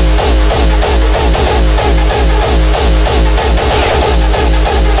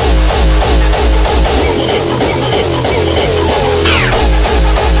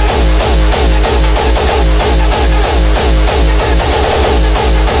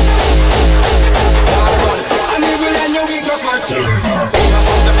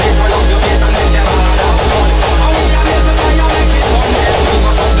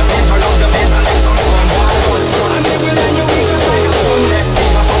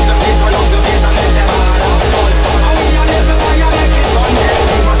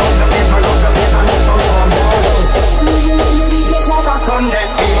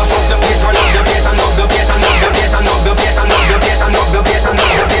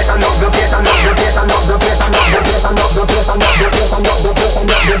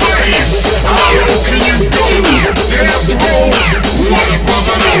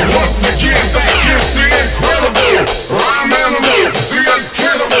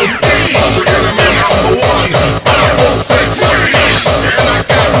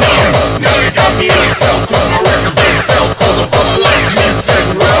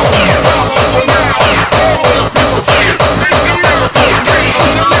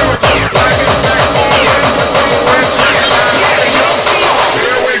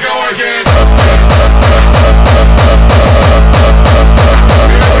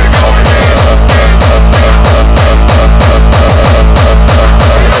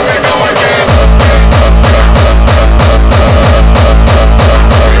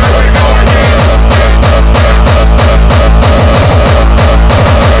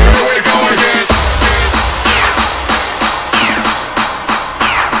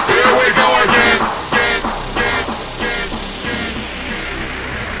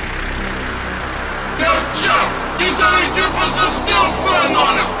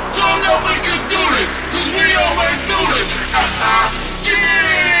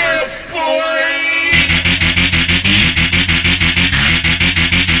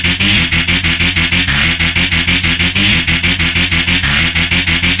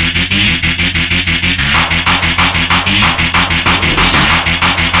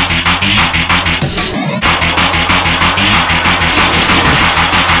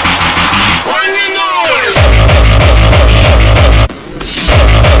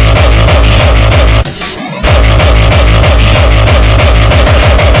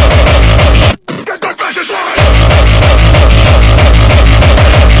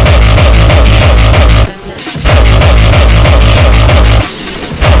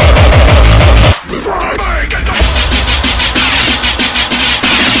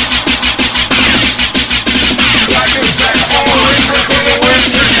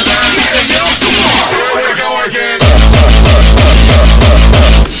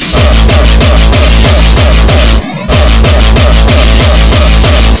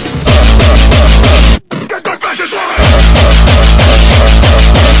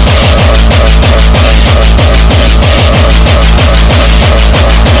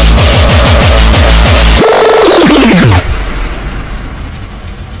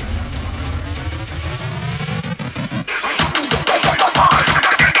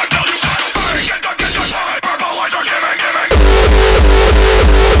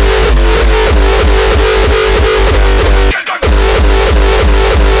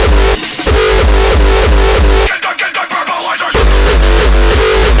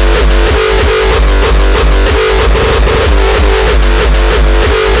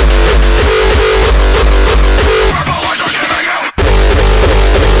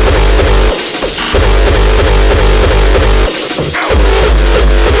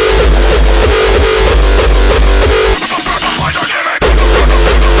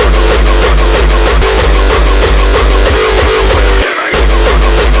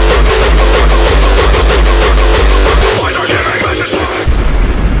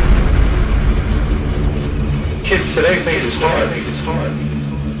 Today think it's hard.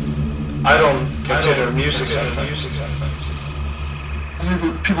 I don't consider music.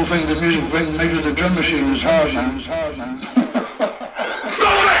 People think the music maybe the drum machine is hard.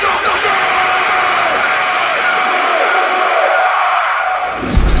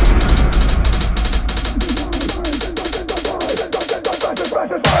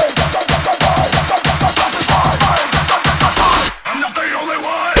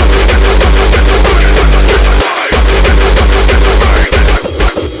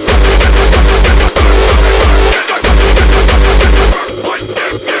 Get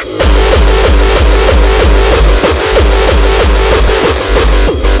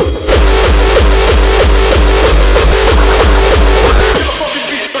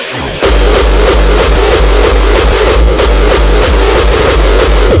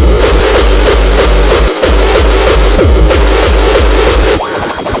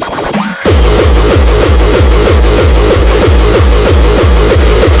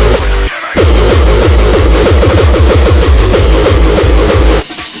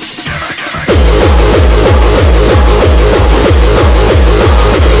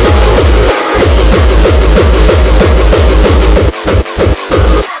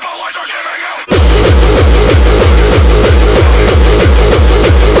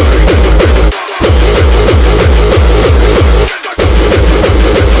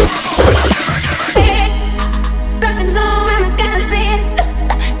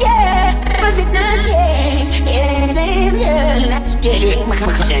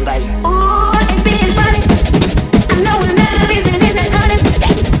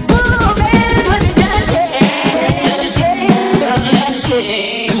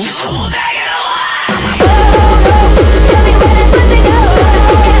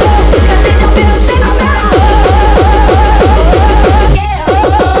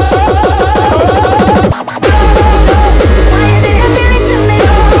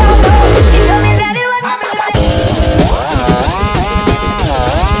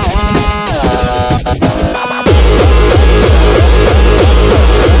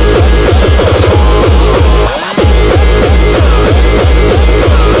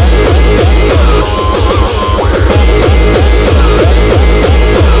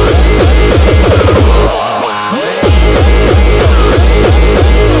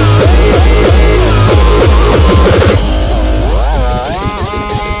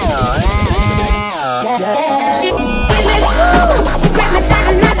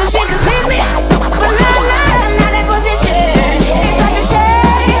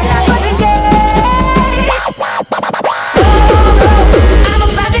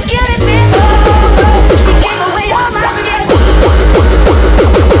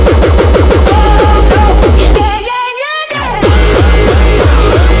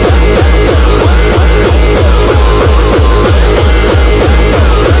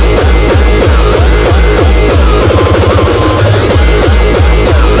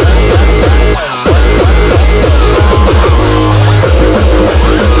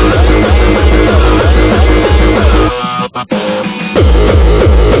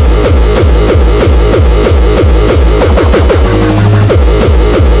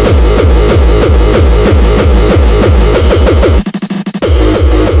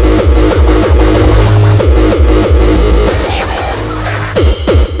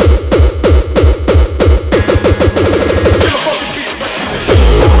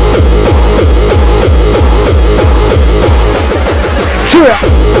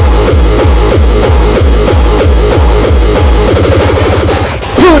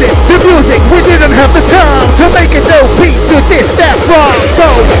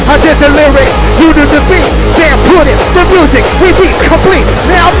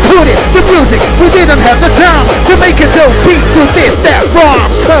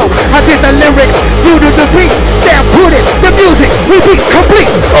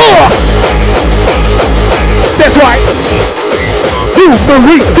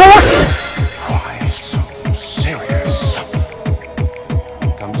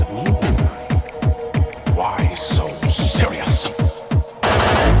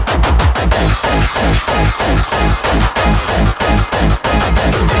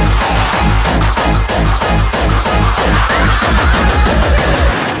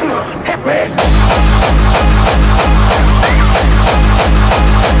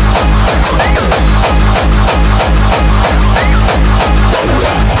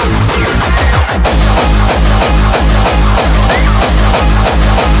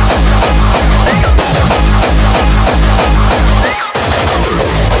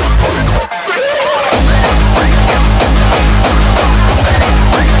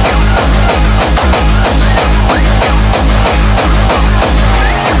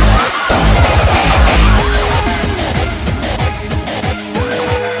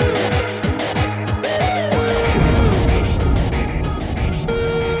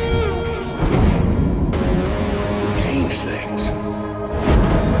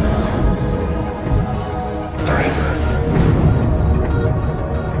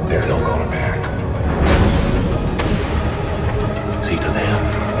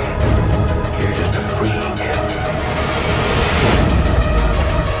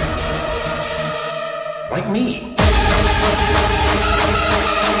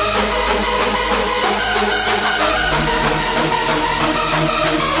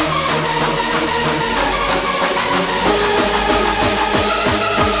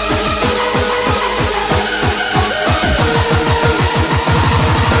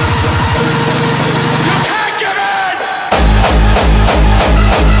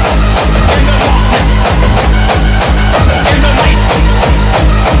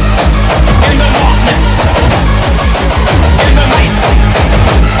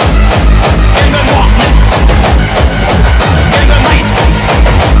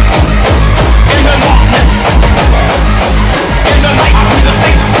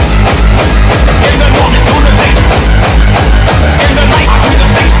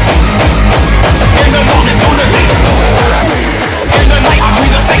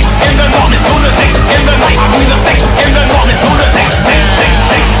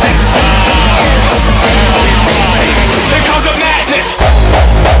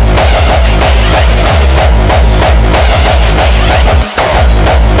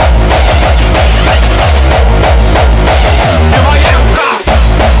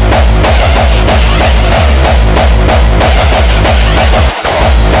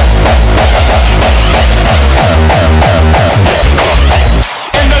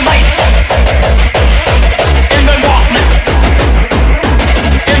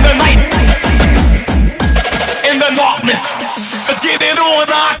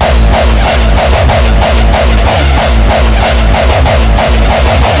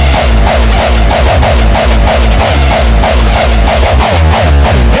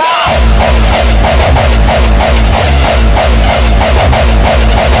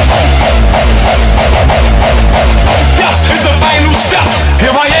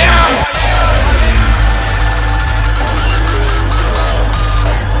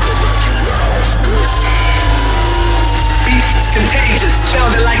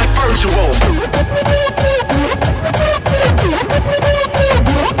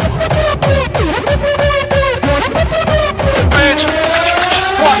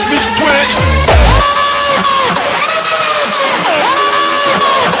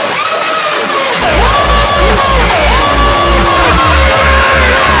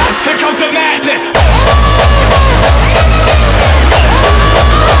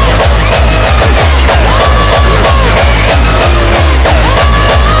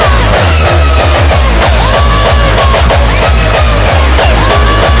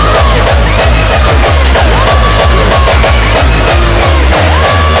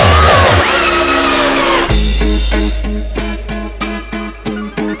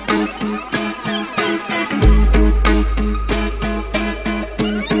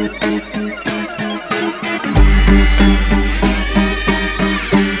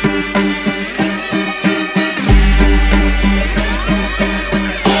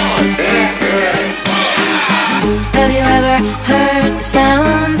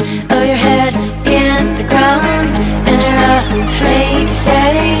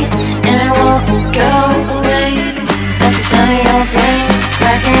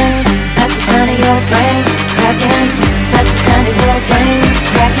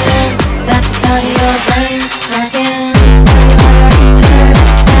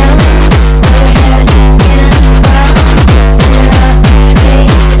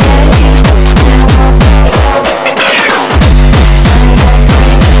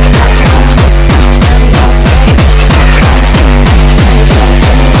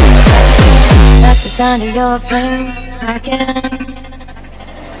sound of your brain cracking.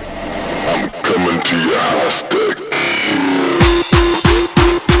 Coming to your house deck.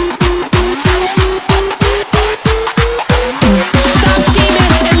 Stop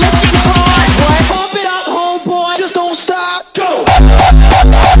scheming and let's get hard, boy. Pump it up, homeboy. Just don't stop. Go.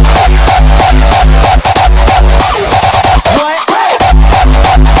 What?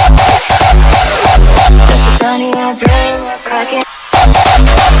 That's the sound of your brain cracking.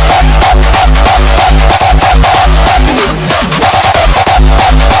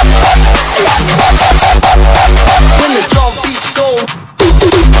 When the drum beats go.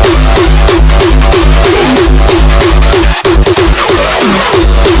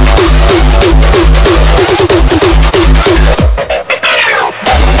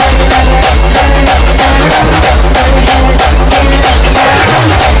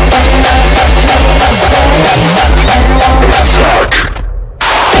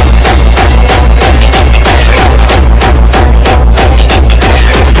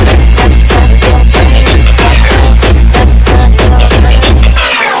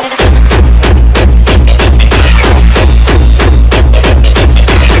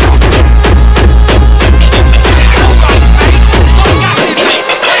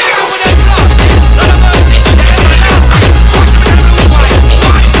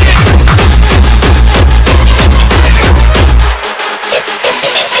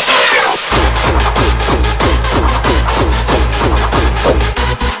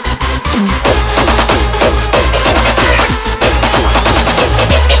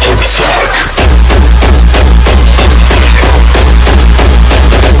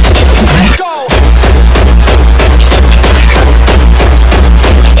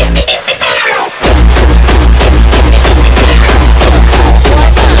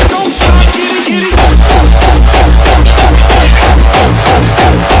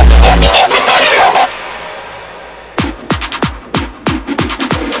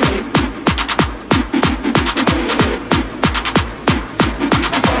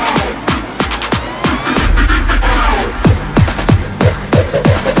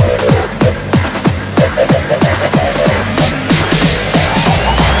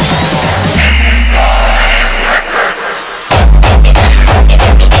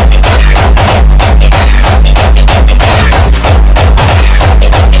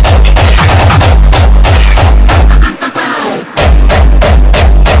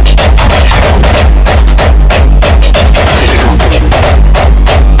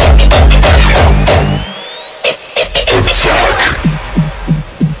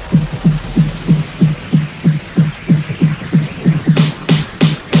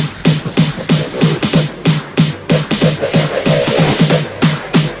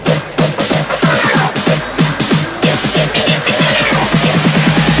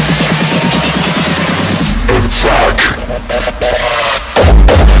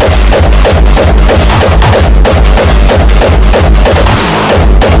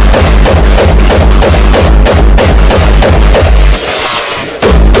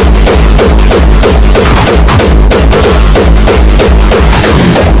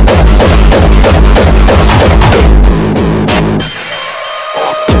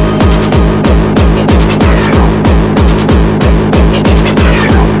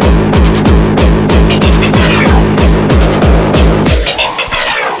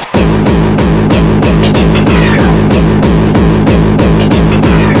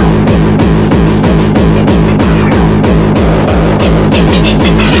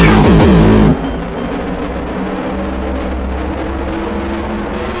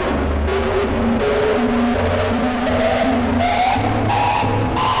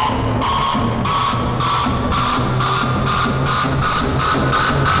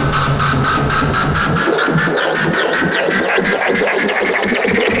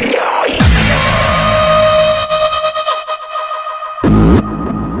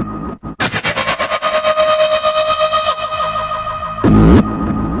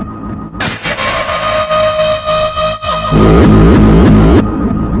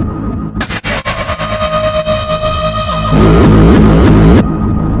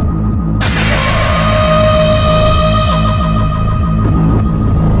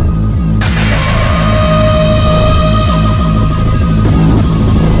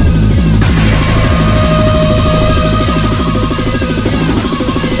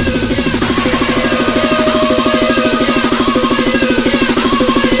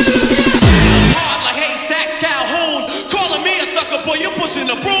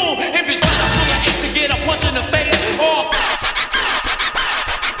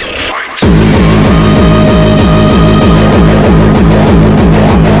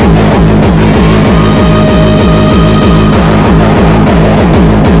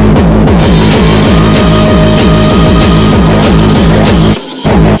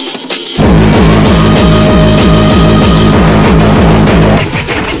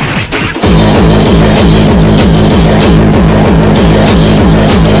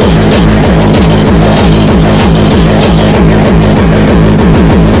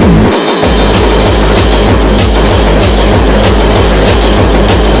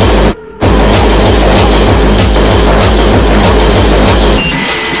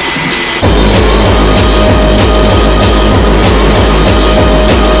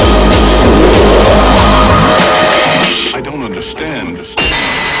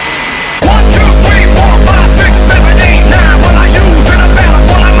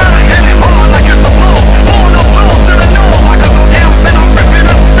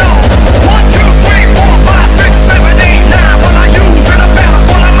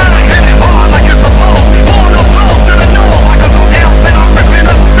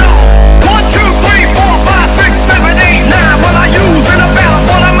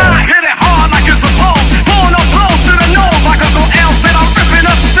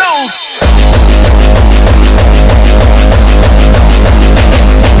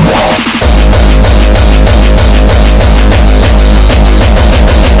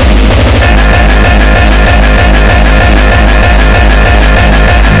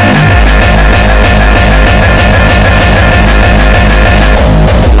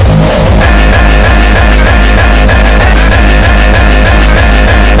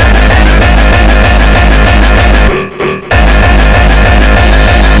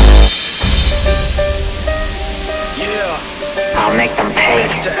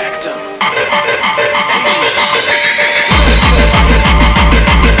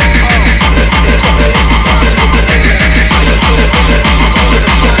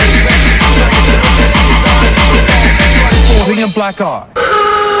 Black art.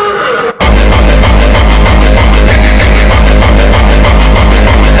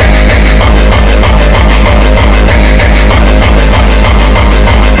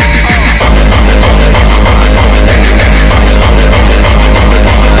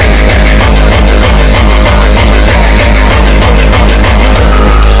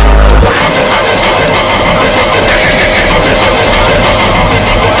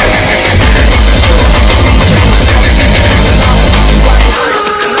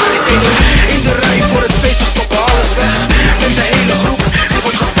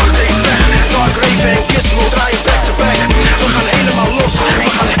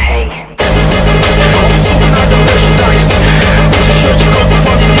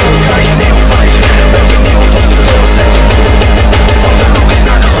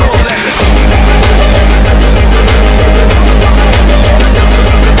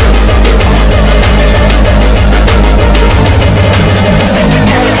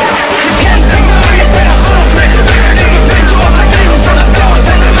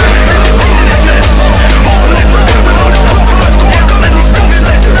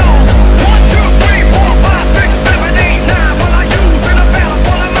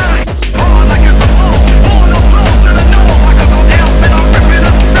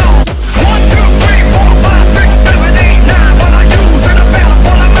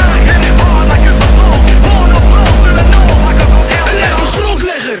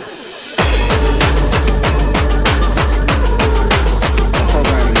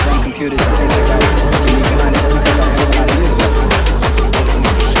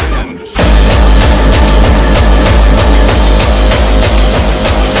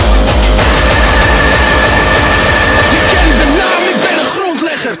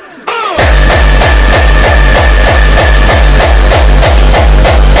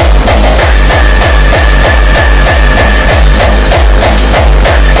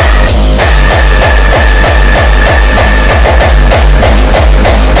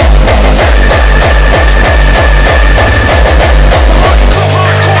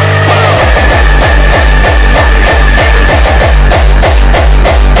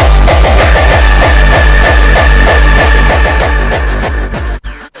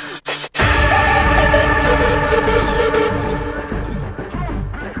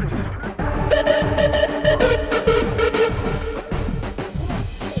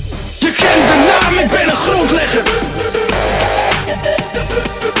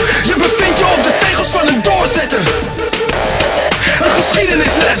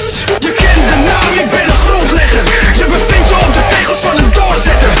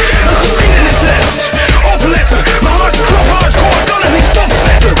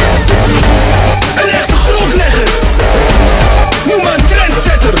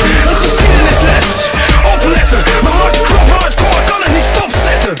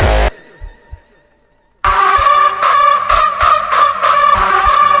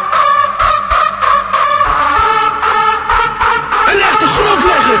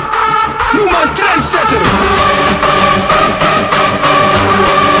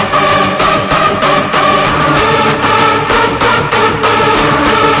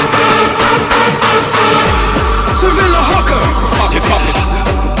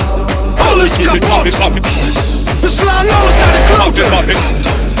 We slaan alles naar de kloten.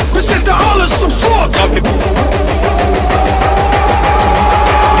 We zetten alles op slot.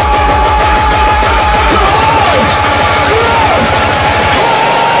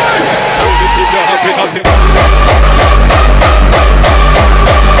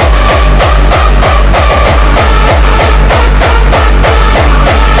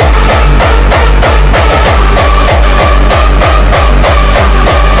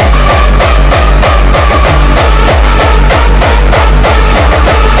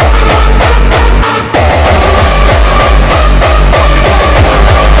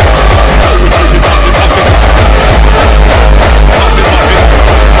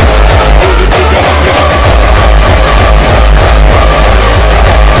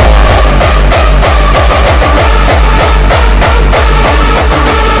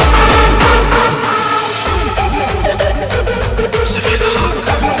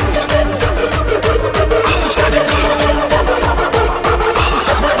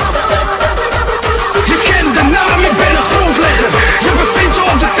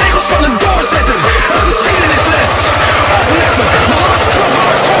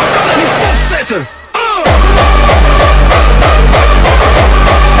 Hardbouncer.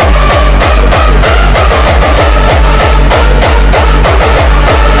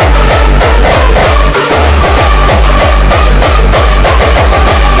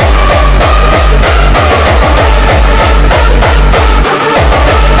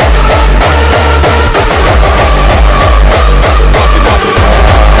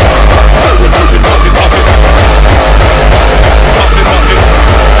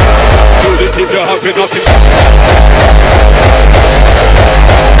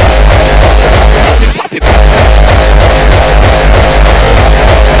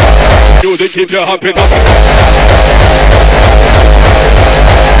 Music keep you hopping up.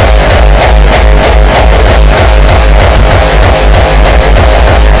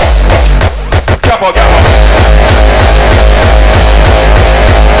 Gabba, gabba.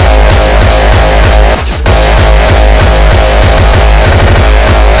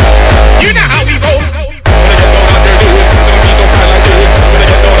 You know how we roll. Like this, when I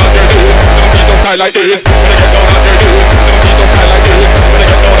get down on their knees, never see no style like this. When I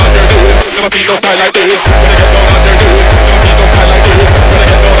get down on their knees, never see no style like this. When I get down on their knees, never see no style like this. When I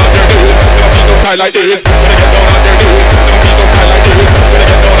get down on their knees, never see no style like this. When I get down on their knees, never see no style like this. When I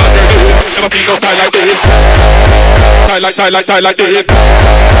get down on their knees, never see no style like this. Style like this.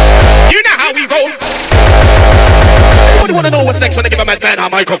 You know how we roll. Everybody wanna know what's next when I give a madman a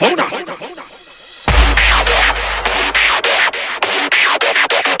microphone?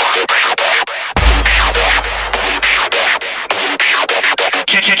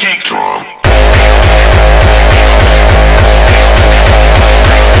 Kick drum.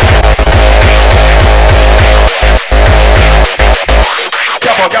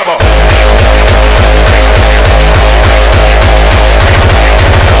 Gabba, gabba.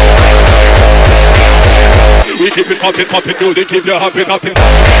 We keep it poppin', music keep you hoppin'.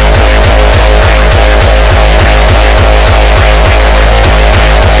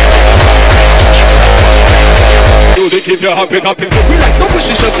 Music keep you hoppin'. We like no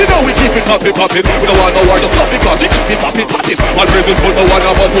positions, you know we keep it poppin'. We don't want no war to stop it, cause we keep it poppin'. All praises for the one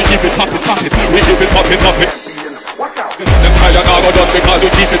of us, we keep it poppin'. We keep it poppin'. Them style and all done because we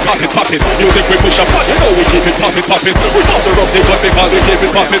keep it poppin'. Music we push up, you know we keep it poppin'. We toss the rough because we keep it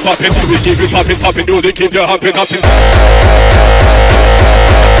poppin'. We keep it poppin'. Music keep you hoppin'.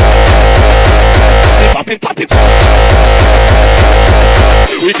 Poppin'.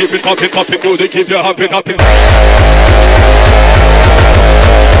 We keep it poppin'. Music keep you hoppin'.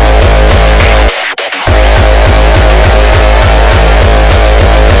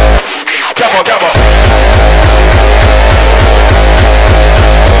 Gabba, gabba.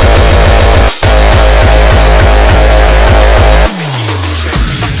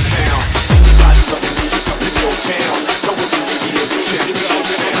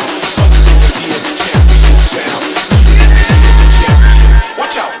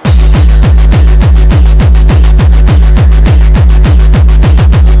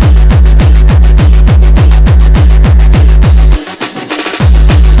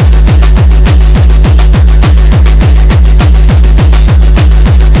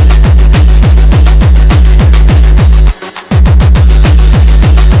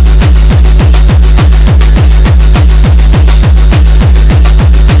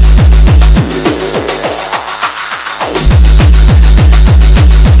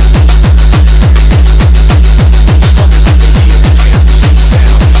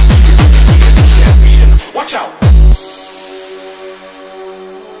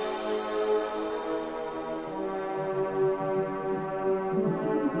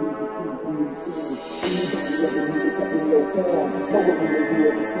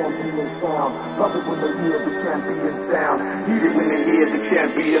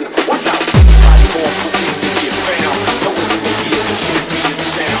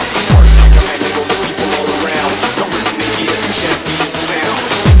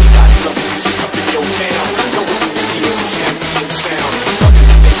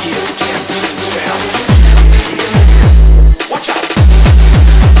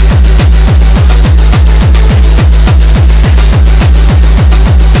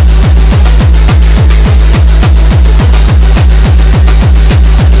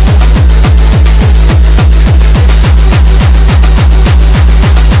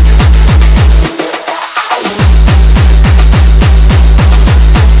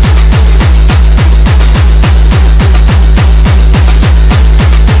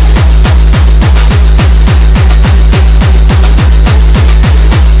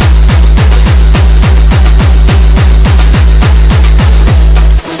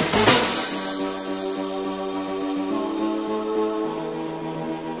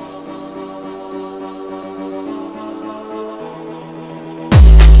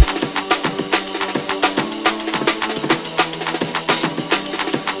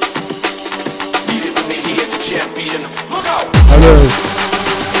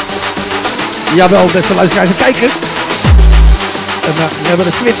 Jawel, beste luisteraars en kijkers. En we hebben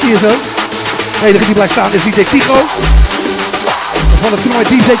een switch hier zo. De enige die blijft staan is DJ Pico. Van het KNOR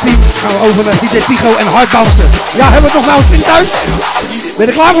DJ Team gaan we over naar DJ Pico en Hardbouncer. Ja, hebben we het nog nou eens in thuis? Ben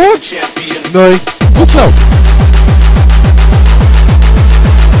je er klaar voor? Nee. Goed zo.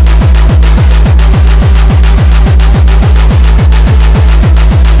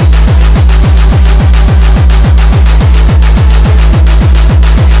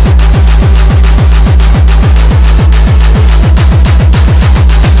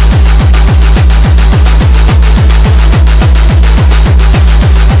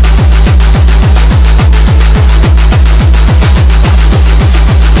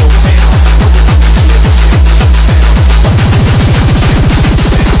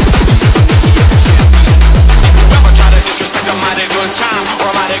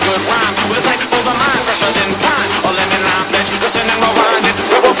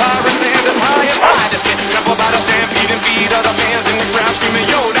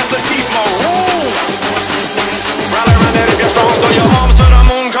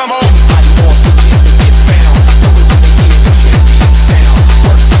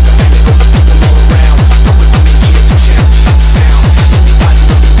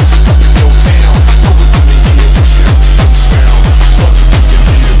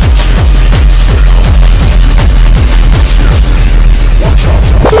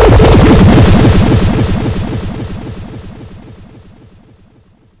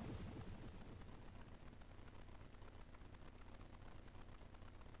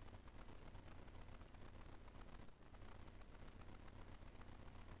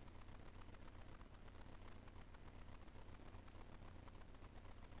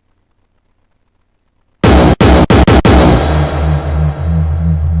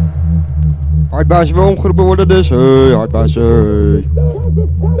 Hardbouncer wil omgeroepen worden, dus hey, Hardbouncer.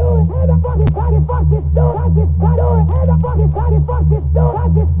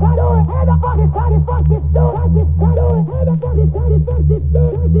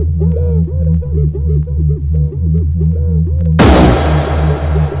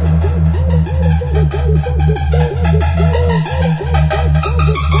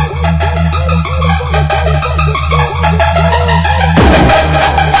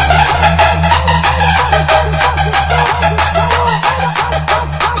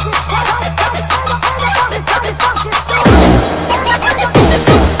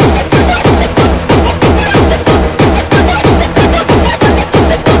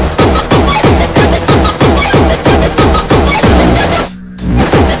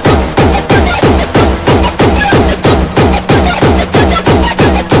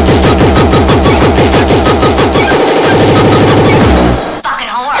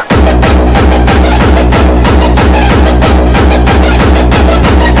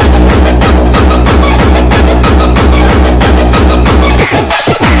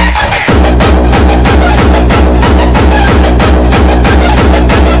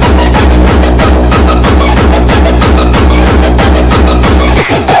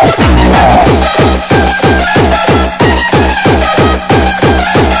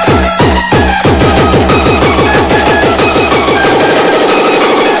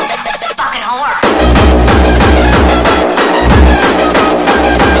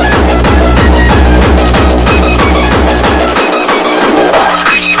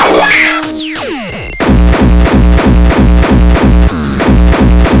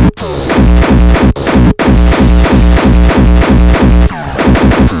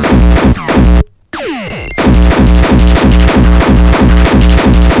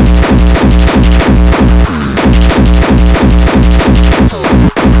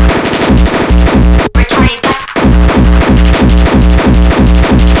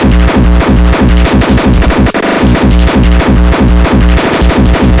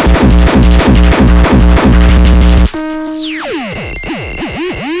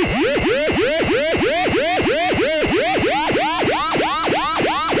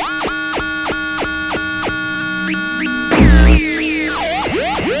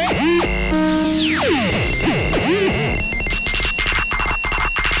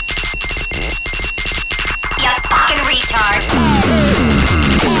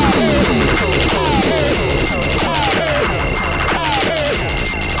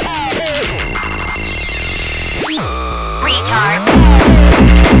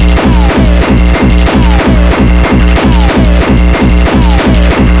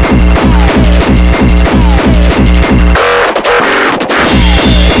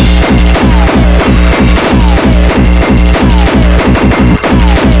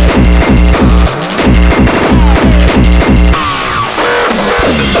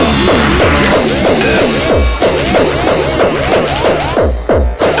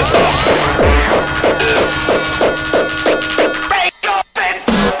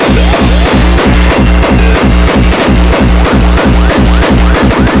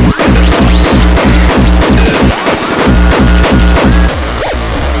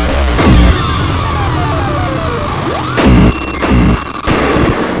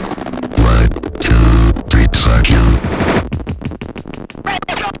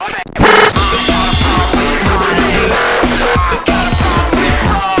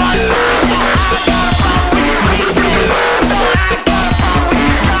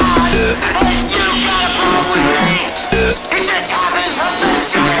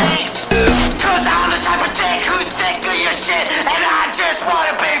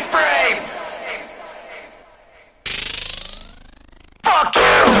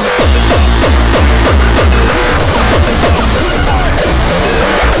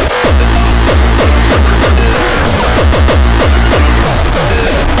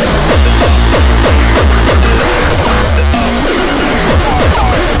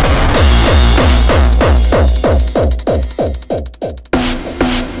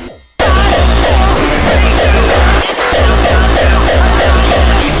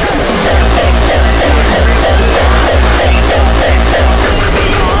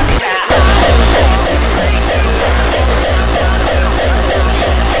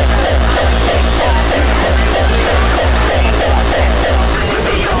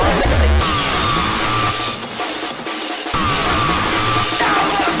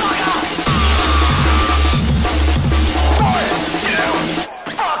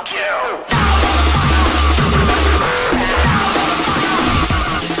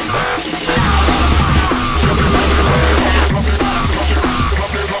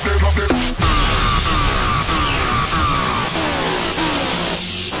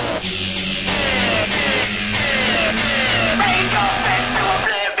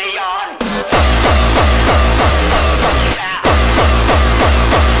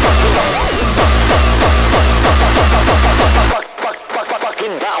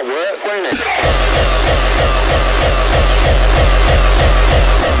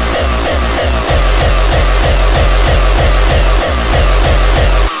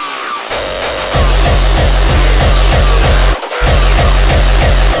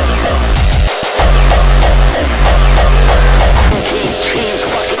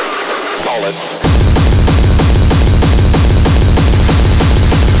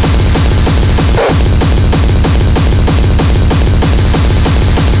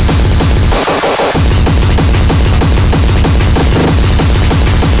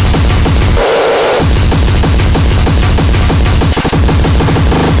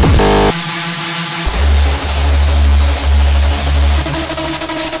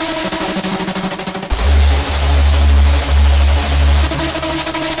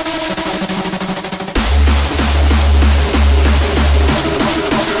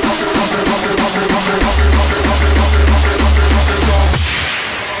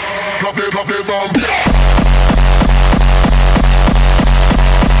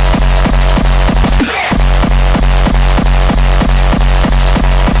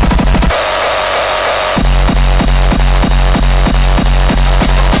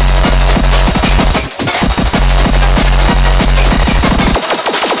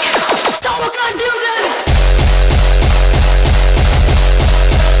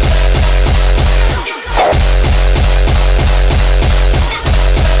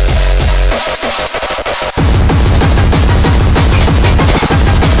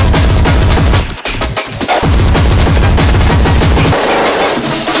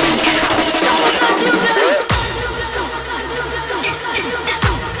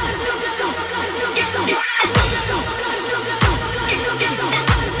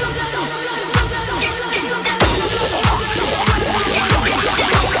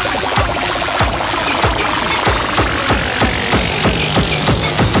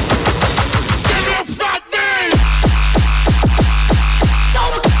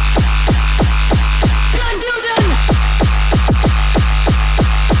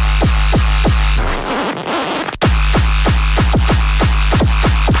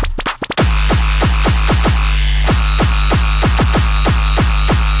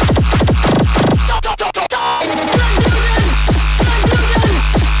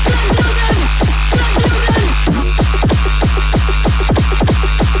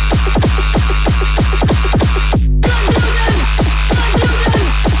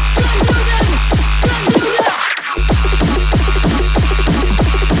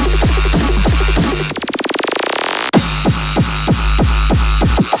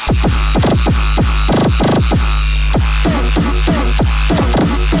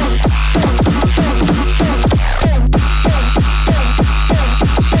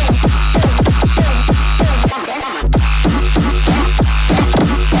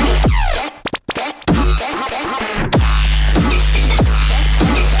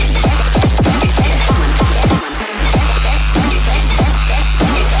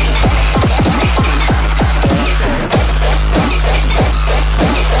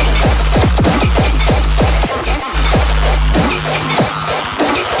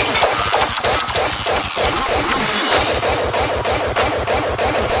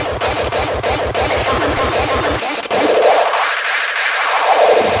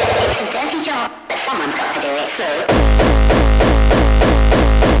 dirty job. Someone's got to do it, so...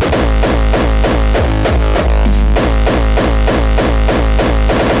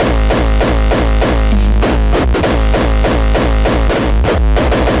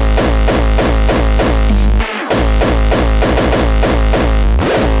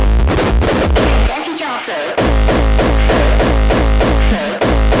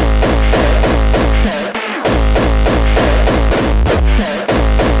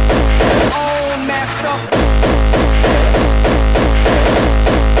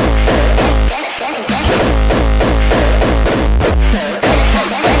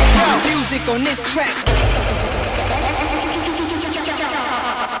 On this track.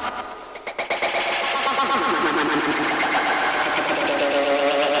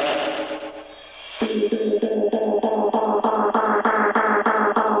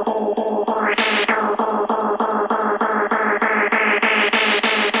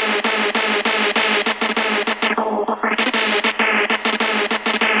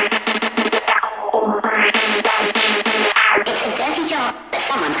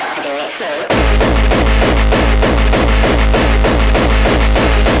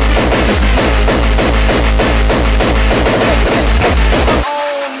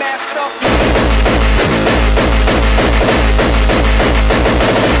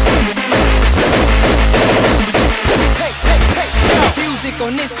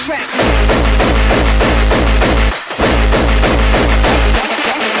 On this track.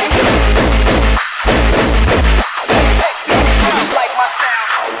 Like my style.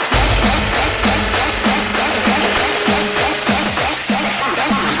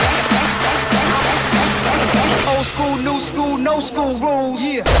 Old school, new school, no school rules.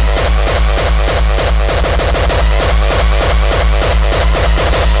 Yeah.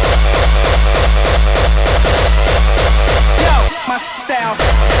 My style.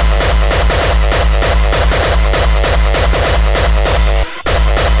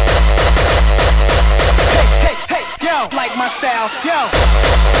 Hey, hey, hey, yo, like my style, yo.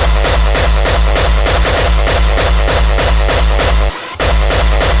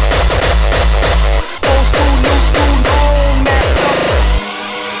 Old school, new school, old master.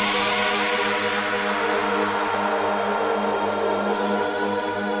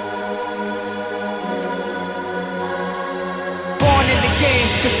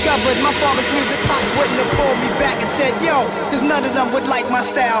 Discovered my father's music, pops wouldn't have pulled me back and said, yo, cause none of them would like my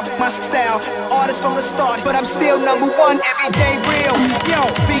style. Artist from the start, but I'm still #1, everyday real. Yo,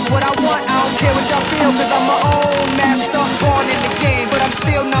 speak what I want, I don't care what y'all feel, cause I'm my own master, born in the game, but I'm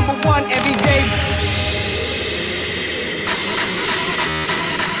still #1, everyday.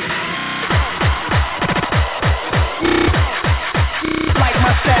 Like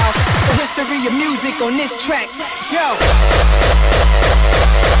my style, the history of music on this track, yo.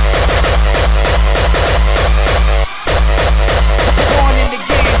 Born in the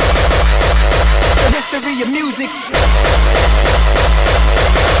game, the history of music.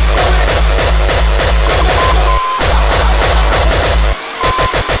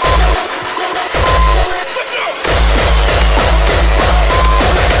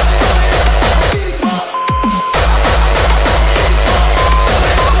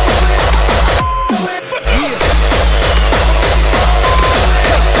 Yeah.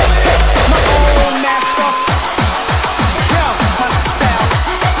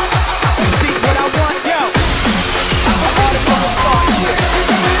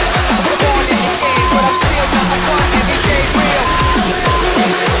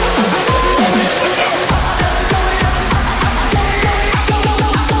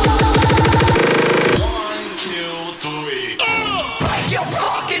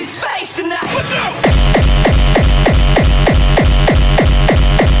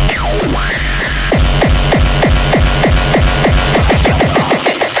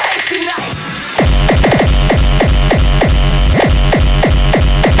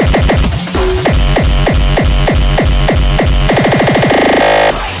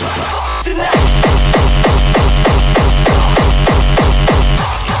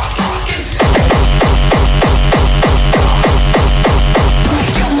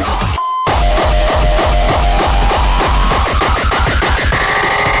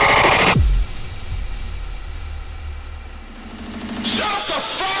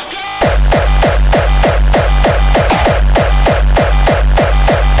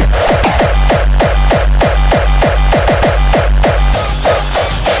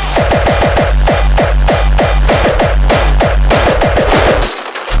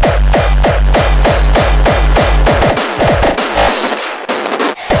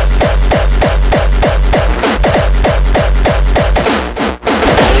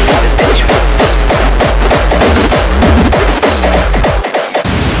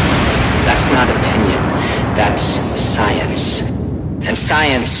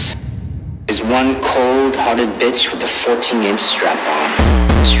 cold-hearted bitch with the 14-inch strap-on.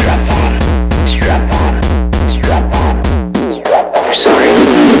 Strap-on. Strap-on. Strap-on. You're sorry?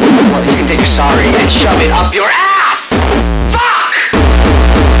 Well, you can take your sorry and shove it up your ass! Fuck!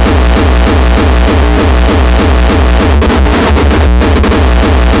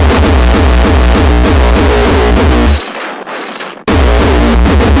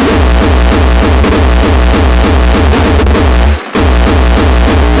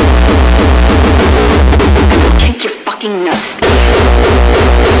 Kick your fucking nuts.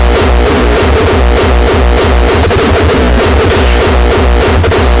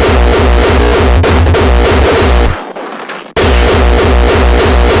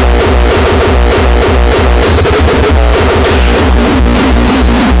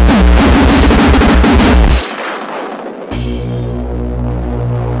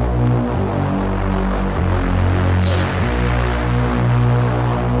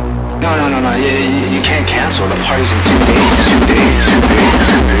 No, you can't cancel. The party's in 2 days. 2 days. 2 days.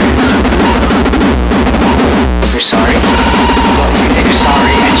 2 days. You're sorry? Well, you can take your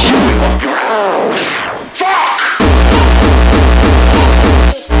sorry and shove it up your ass. Fuck!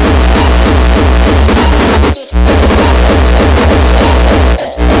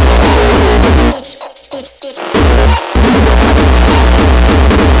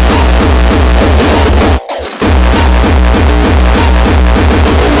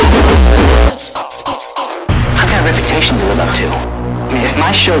 To live up to. I mean, if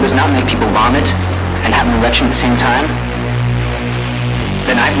my show does not make people vomit and have an erection at the same time,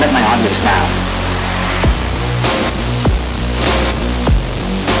 then I've let my audience down.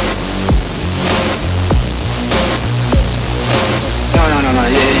 No,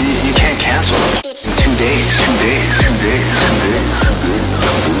 you can't cancel in 2 days. 2 days. 2 days. 2 days.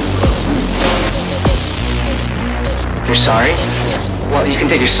 You're sorry? Well, you can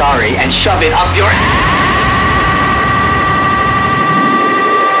take your sorry and shove it up your ass.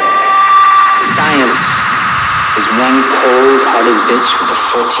 Science is one cold-hearted bitch with a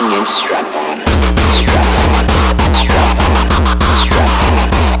 14-inch strap-on. Strap-on. Strap-on. Strap-on.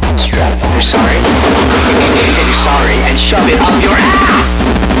 Strap-on. You're sorry? You can take your sorry and shove it up your ass!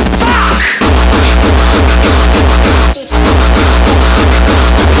 Fuck!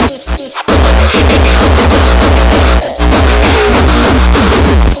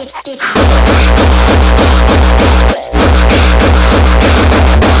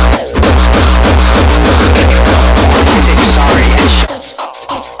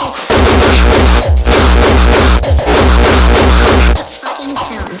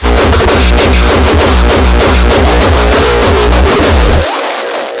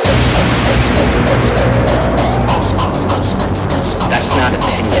 That's not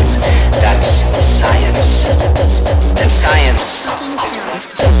opinion, that's science. And science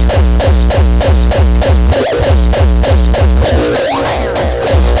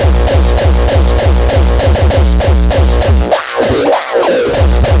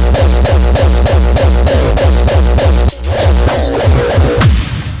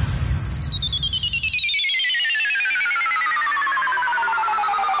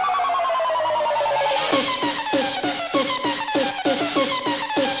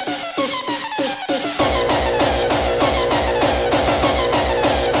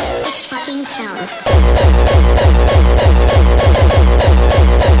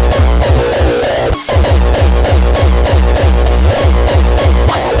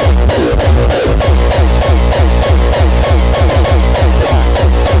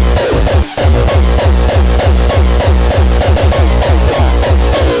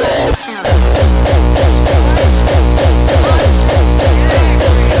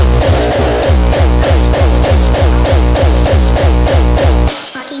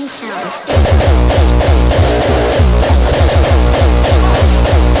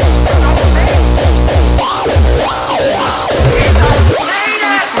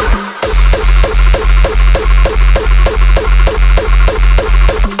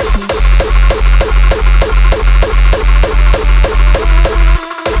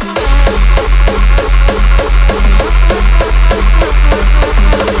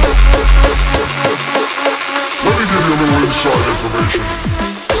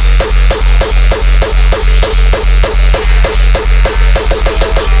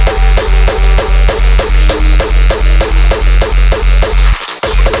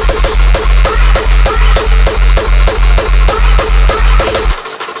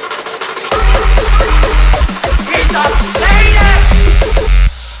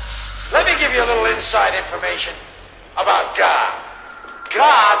inside information about God.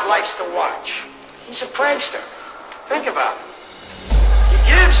 God likes to watch. He's a prankster. Think about it. He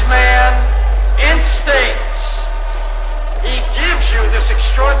gives man instincts. He gives you this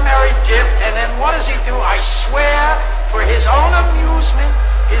extraordinary gift, and then what does he do? I swear, for his own amusement,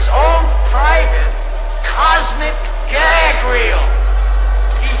 his own private, cosmic gag reel,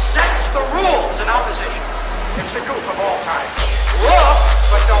 he sets the rules in opposition. It's the goof of all time. Look,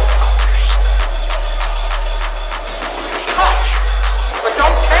 but don't touch. Touch, but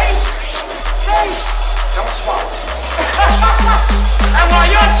don't taste. Taste, don't swallow. And while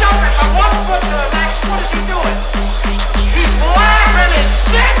you're jumping from one foot to the next, what is he doing? He's laughing his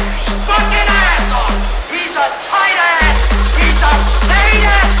sick fucking ass off. He's a tight ass. He's a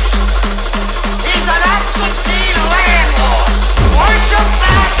sadist. He's an absentee landlord. Worship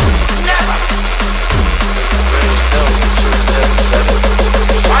that? Never.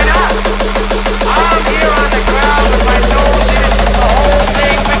 Why not? I'm here on the ground with my nose in it since the whole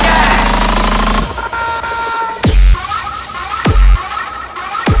thing began.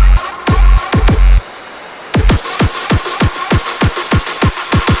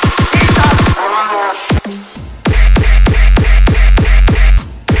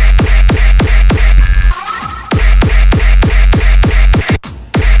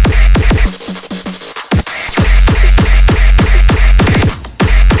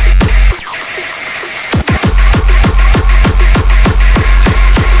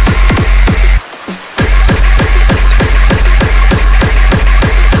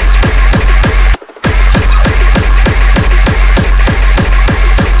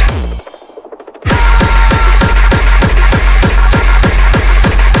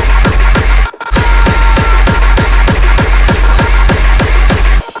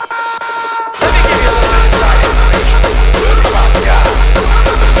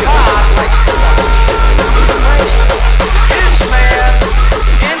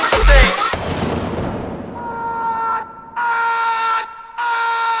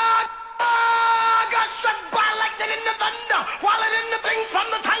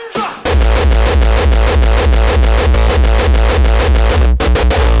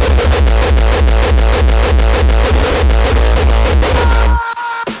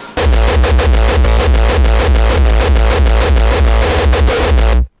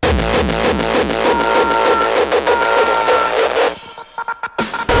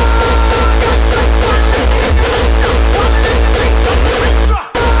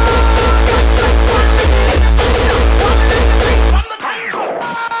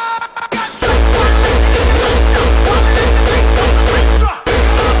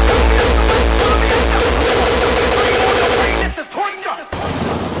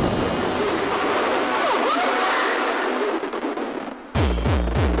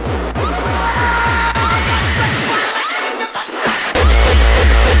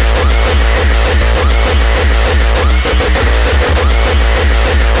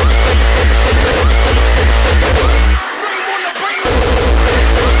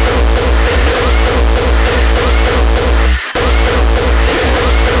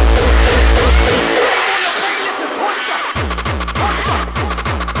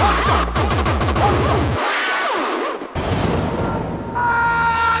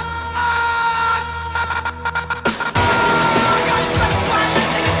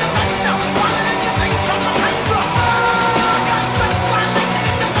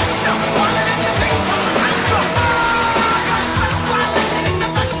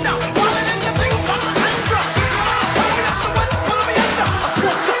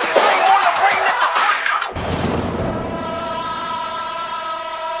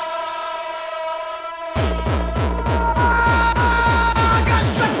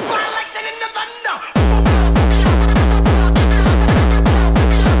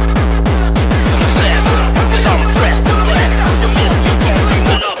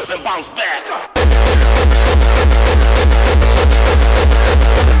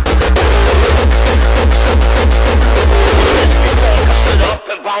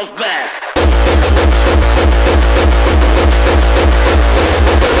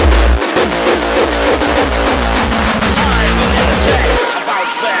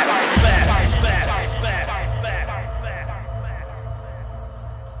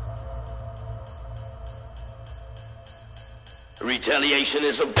 Retaliation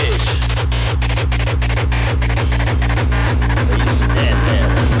is a bitch. He's dead man.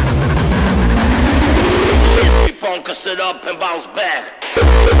 Let's be punked, stood up and bounce back.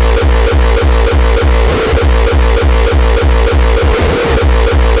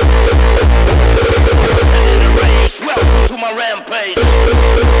 In a rage, welcome to my rampage.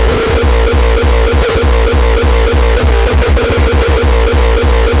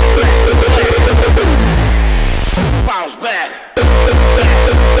 Bounce back.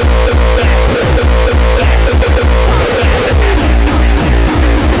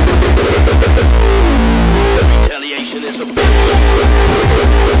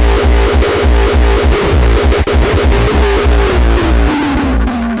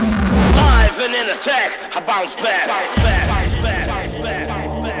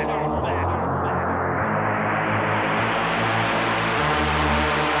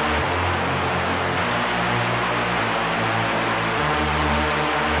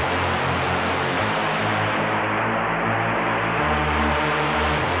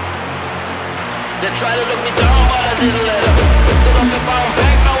 Try to look me down, but I didn't let her. Told off your bound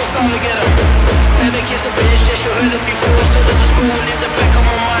back, now it's time to get her. Panic is a bitch, yes, you heard it before. So that it's cool in the back of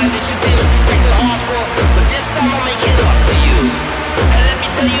my mind that you disrespected hardcore. But this time I'll make it up to you. And let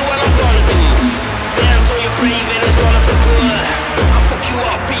me tell you what I'm gonna do. Dance on your grave and it's gonna feel good. I'll fuck you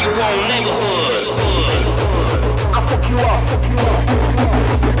up in your own neighborhood. I'll fuck you up.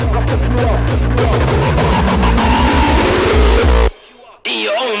 In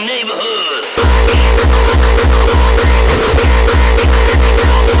your own neighborhood.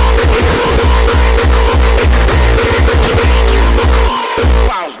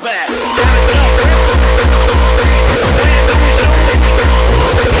 Bounce back.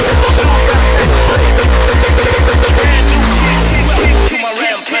 Welcome to my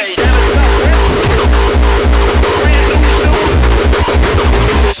rampage.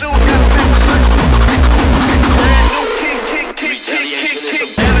 Retaliation is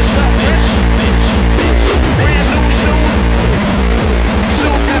a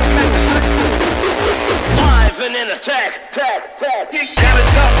live and in attack. Got a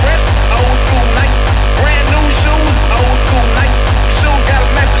top rep, old school nice. Brand new shoes, old school nice. Shoes got a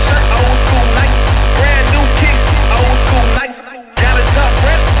matching shirt, old school nice. Brand new kicks, old school nice. Got a top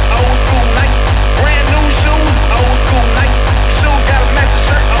rep, old school nice. Brand new shoes, old school nice. Shoes got a matching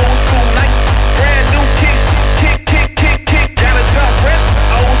shirt, old school nice. Brand new kicks, kick. Got a top rep,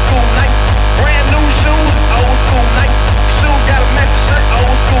 old school nice. Brand new shoes, old school nice. Shoes got a matching shirt,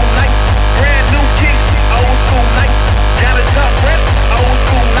 old school nice. Brand new kicks, old school nice. Got a top rep, old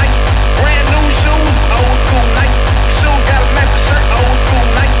school nice. Brand new shoes, old school nice. Shoes got a matching shirt, old school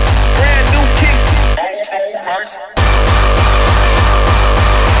nice. Brand new kicks, old school nice.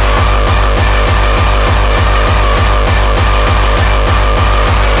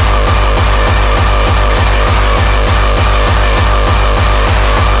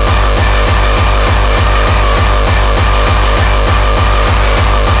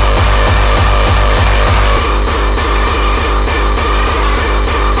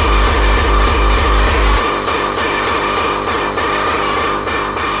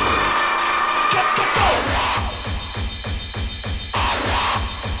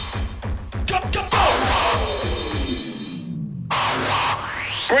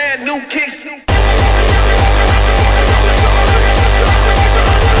 Brand new kicks.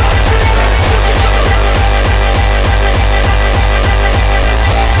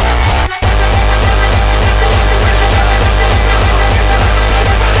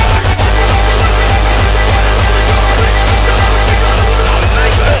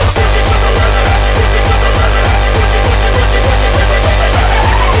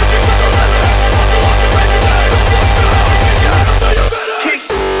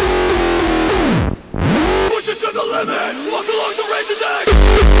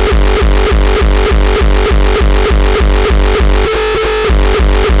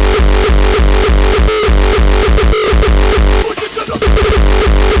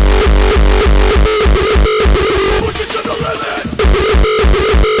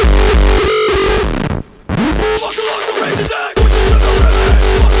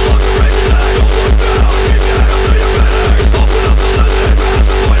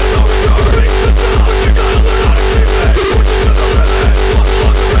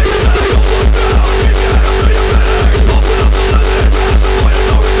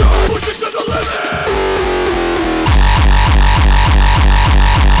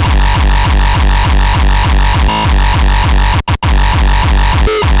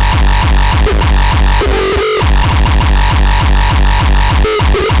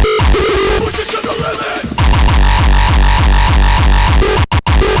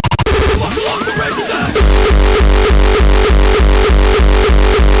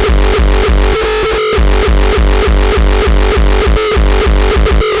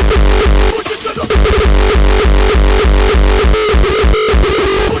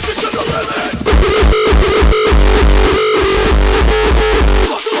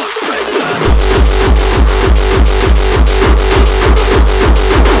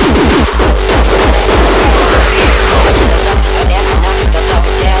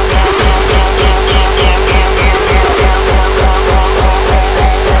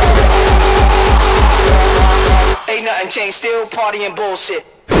 Chain still partying bullshit.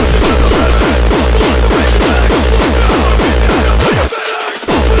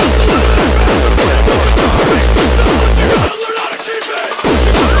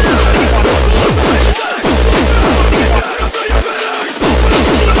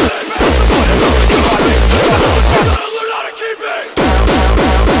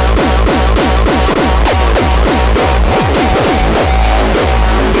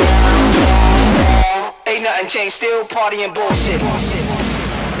 nothing changed, still partying bullshit.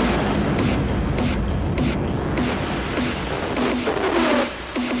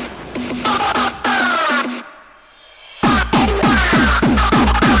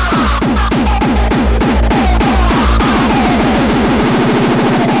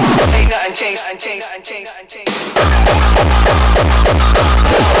 Ain't nothing changed,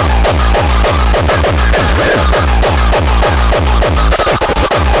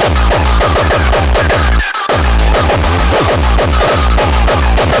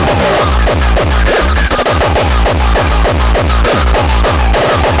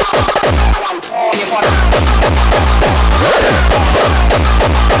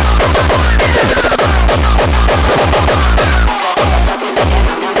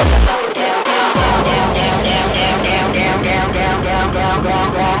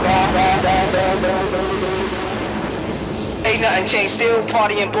 Ain't nothing changed, still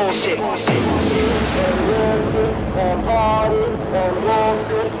partying bullshit. And party and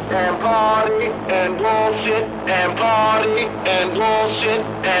bullshit and party and bullshit and party and bullshit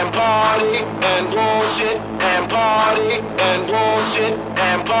and party and bullshit and party and bullshit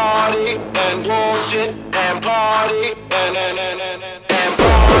and party and bullshit and party and party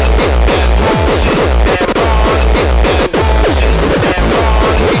and bullshit and party and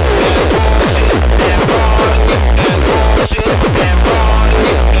bullshit and party and bullshit and party and bullshit and party and party and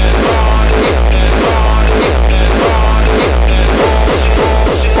party and party and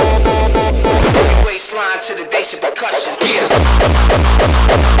bullshit. Waistline to the basic percussion, yeah.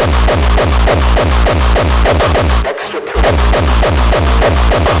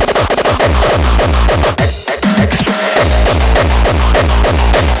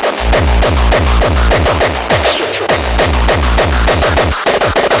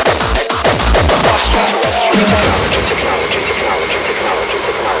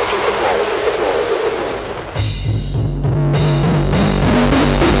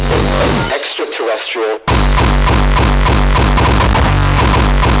 Extraterrestrial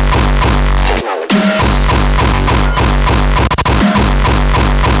technology.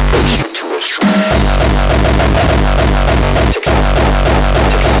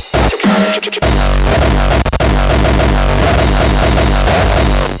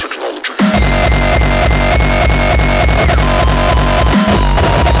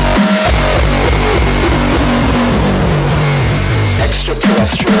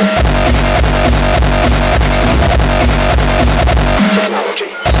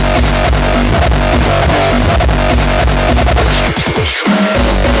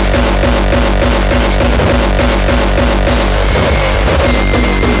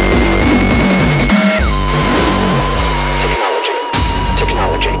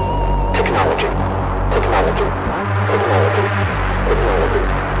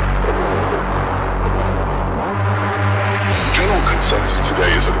 consensus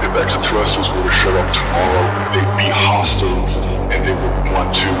today is that if extraterrestrials were to show up tomorrow, they'd be hostile and they would want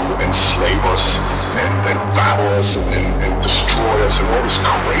to enslave us and battle us and destroy us and all this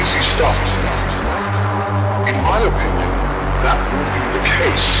crazy stuff. In my opinion, that won't be the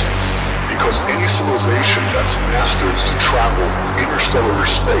case, because any civilization that's mastered to travel interstellar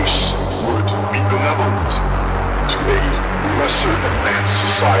space would be benevolent to a lesser advanced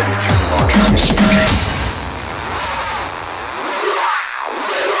society, technologically speaking.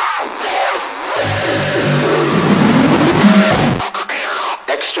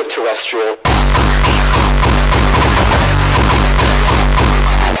 Extraterrestrial.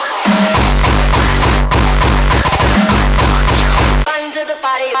 Under the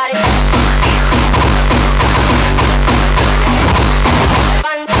body.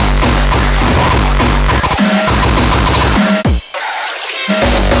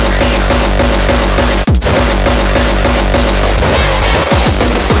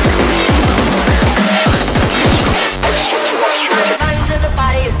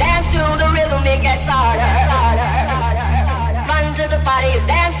 Dance to the rhythm.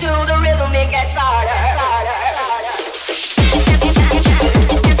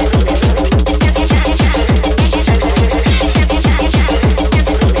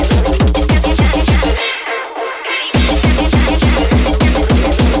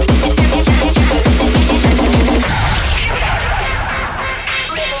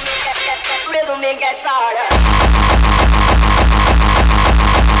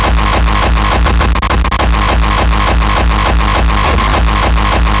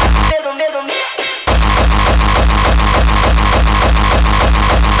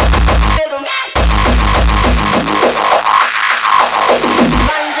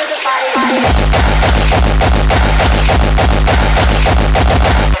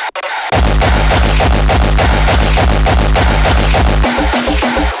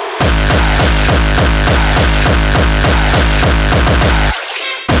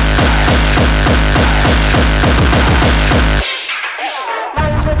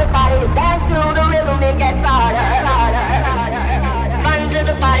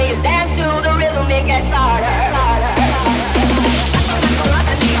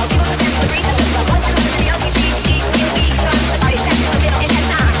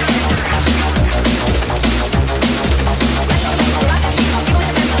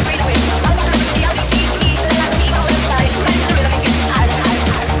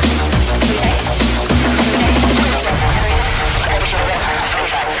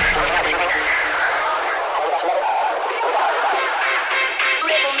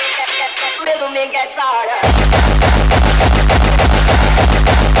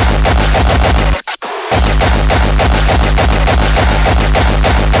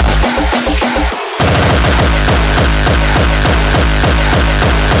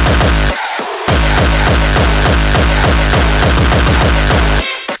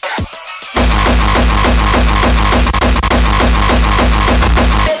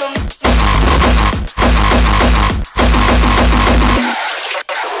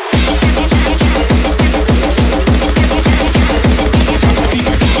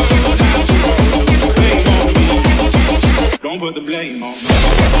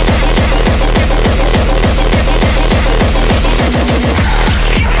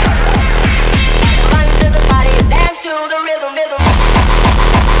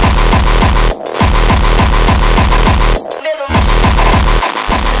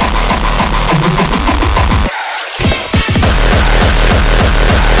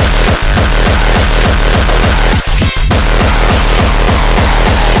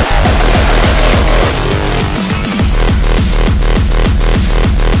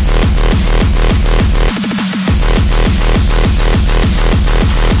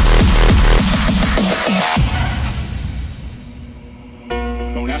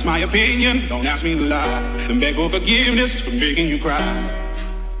 Opinion, don't ask me to lie, and beg for forgiveness for making you cry,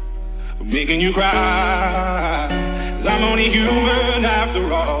 for making you cry. 'Cause I'm only human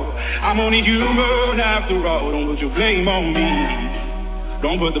after all. I'm only human after all. Don't put your blame on me.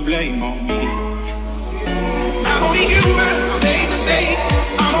 Don't put the blame on me. I'm only human. I made mistakes.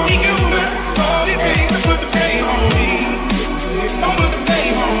 I'm only human. It's all it takes to put the blame on me. Don't put the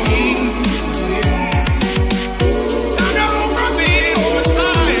blame on me.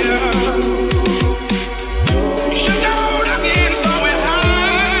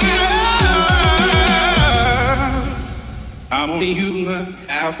 I'm only human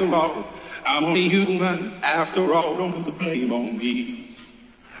after all. I'm only human after all. Don't put the blame on me.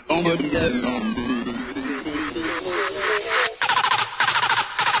 Don't put the blame on me.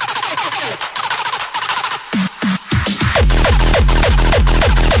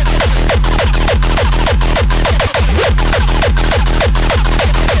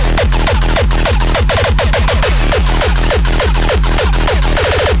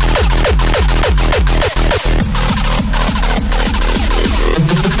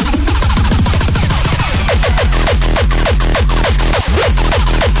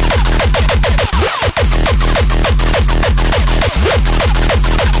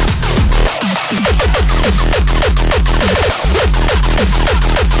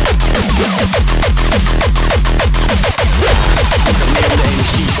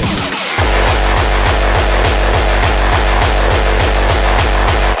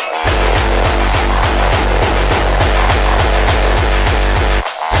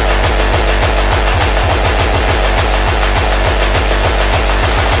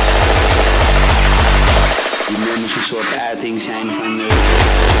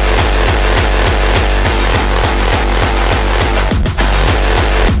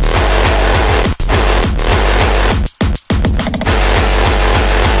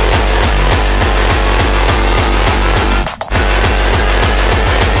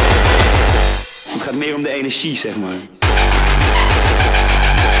 meer om de energie, zeg maar.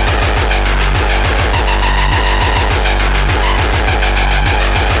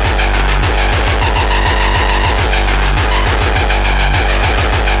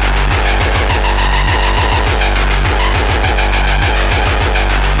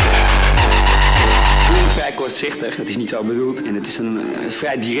 Kortzichtig, het is niet zo bedoeld en het is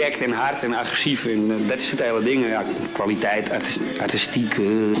vrij direct en hard en agressief en dat is het hele ding. Ja, kwaliteit, artistiek,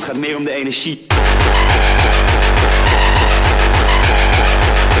 het gaat meer om de energie.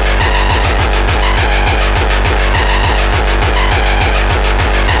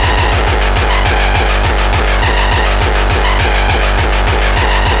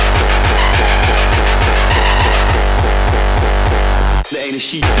 De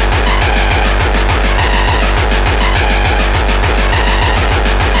energie.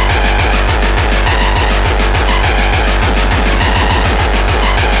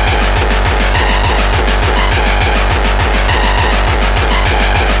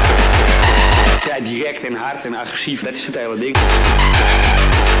 Direct en hard en agressief, dat is het hele ding.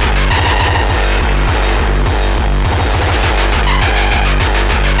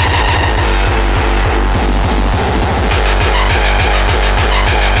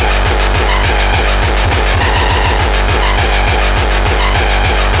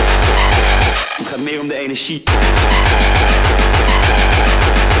 Het gaat meer om de energie.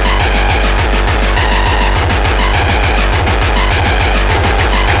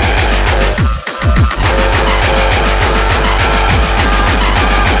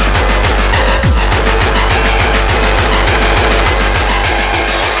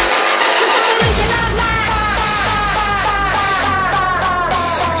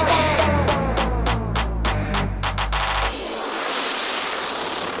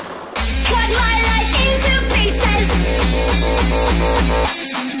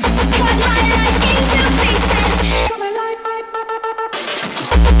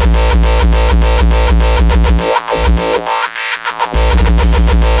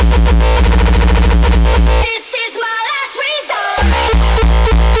 This is my last resort.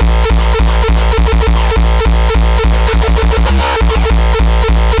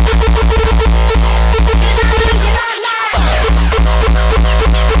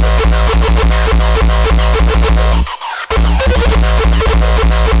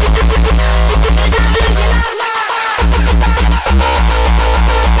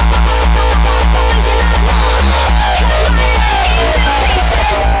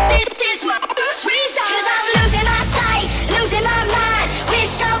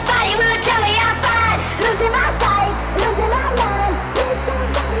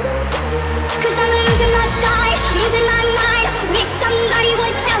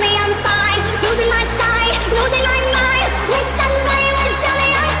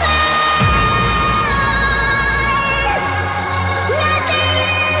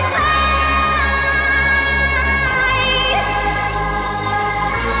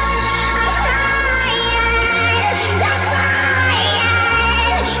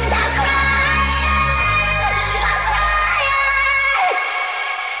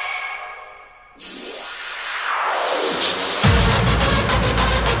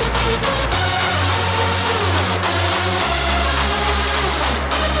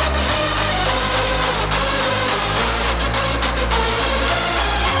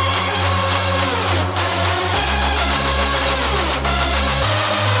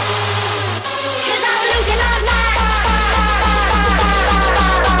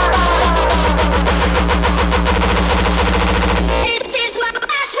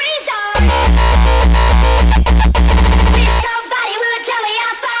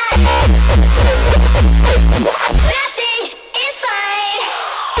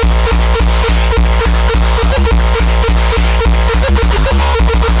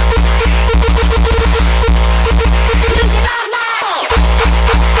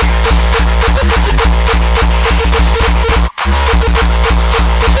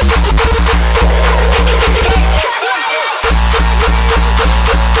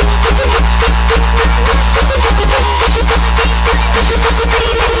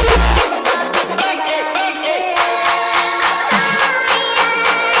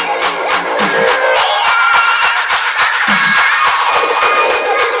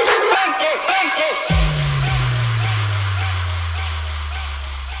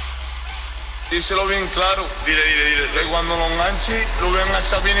 Déjaselo bien claro. Dile. Que cuando lo enganche, lo voy a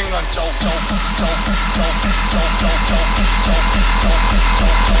enganchar bien enganchado.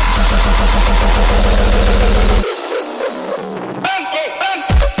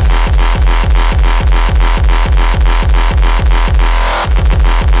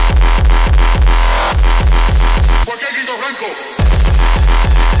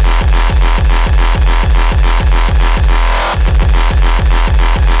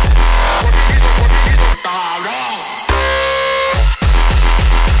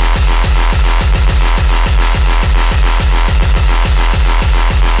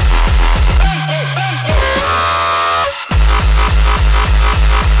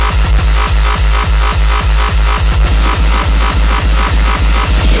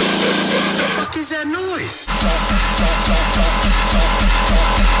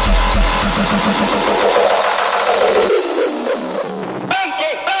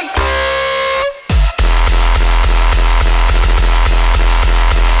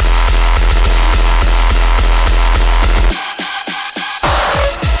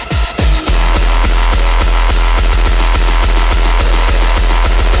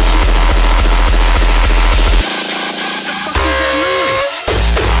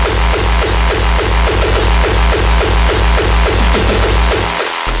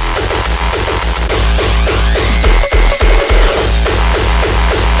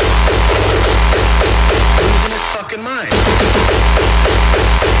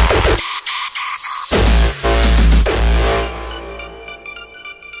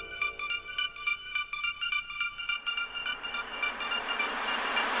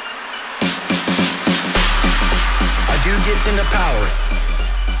 Into power,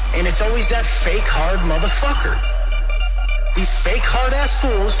 and it's always that fake hard motherfucker. These fake hard ass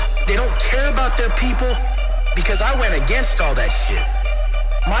fools, they don't care about their people because I went against all that shit.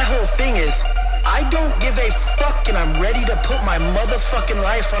 My whole thing is, I don't give a fuck and I'm ready to put my motherfucking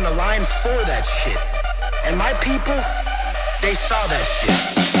life on the line for that shit. And my people, they saw that shit.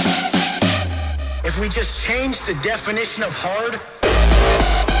 If we just change the definition of hard,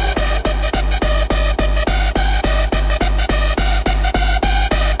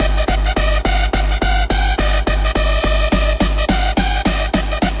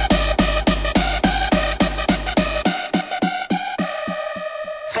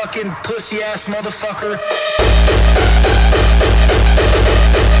 fucking pussy ass motherfucker.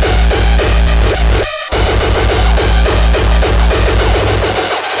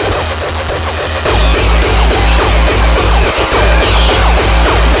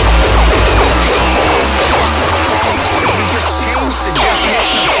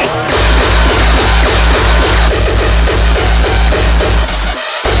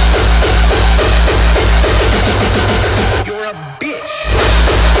 You're a bitch.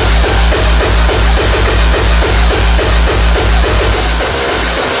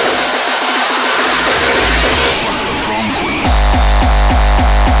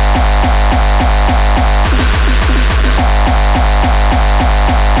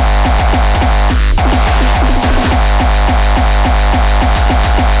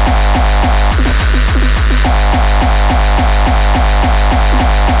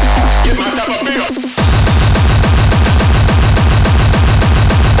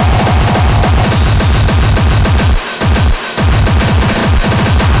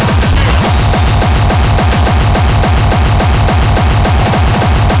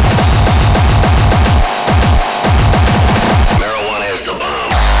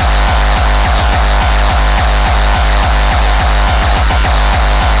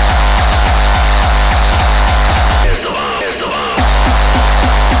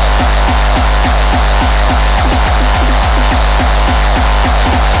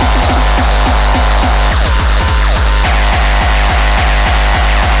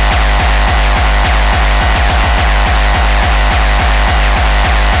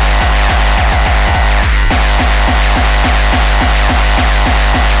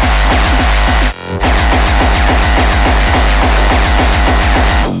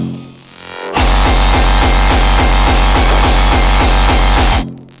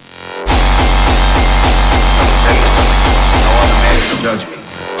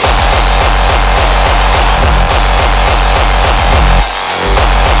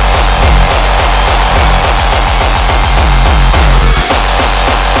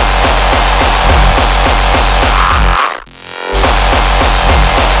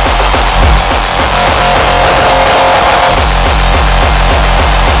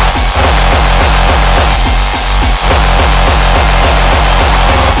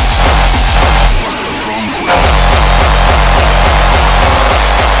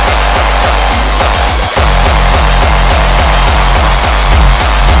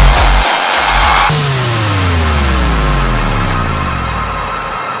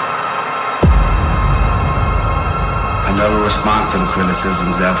 never respond to the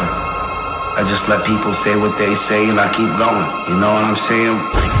criticisms ever. I just let people say what they say and I keep going. You know what I'm saying?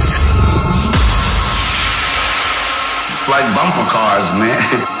 It's like bumper cars, man.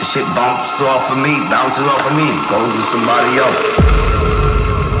 The shit bounces off of me, goes to somebody else.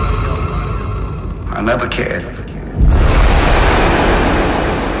 I never cared.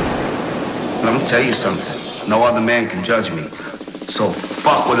 Let me tell you something. No other man can judge me. So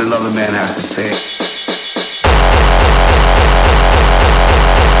fuck what another man has to say.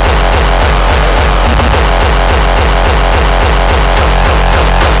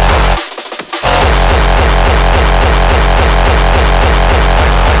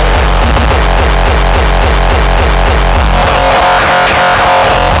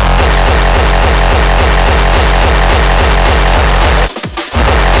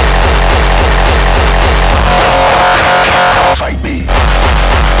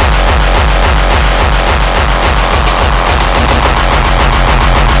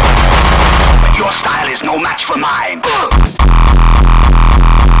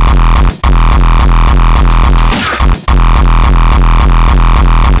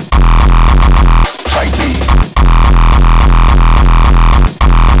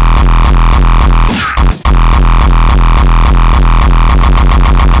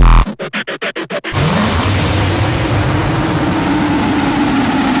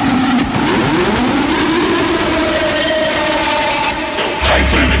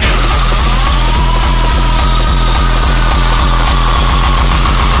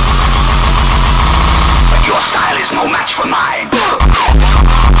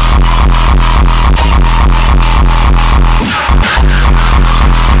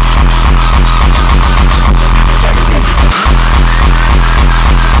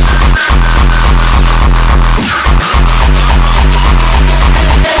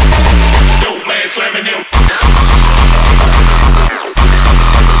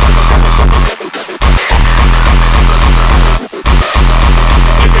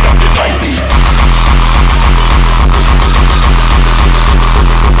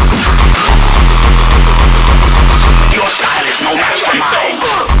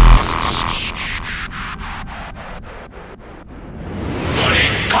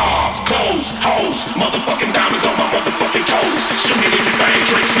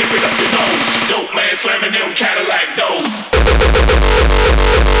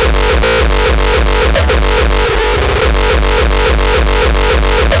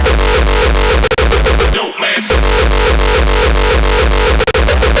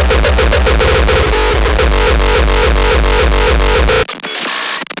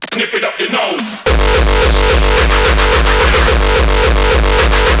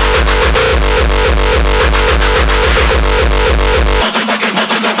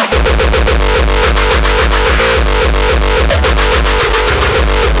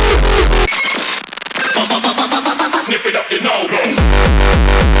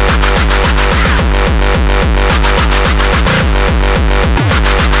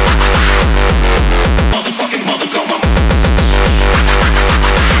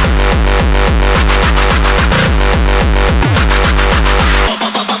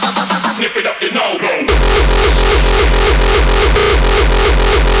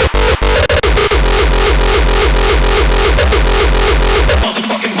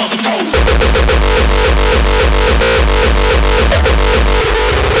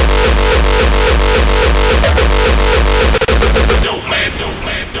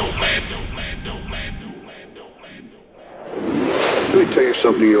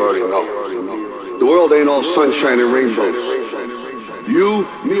 Something you already know. The world ain't all sunshine and rainbows. You,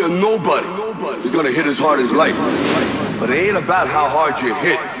 me, or nobody is gonna hit as hard as life. But it ain't about how hard you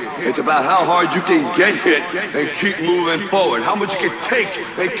hit. It's about how hard you can get hit and keep moving forward. How much you can take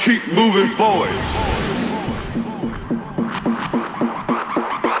and keep moving forward.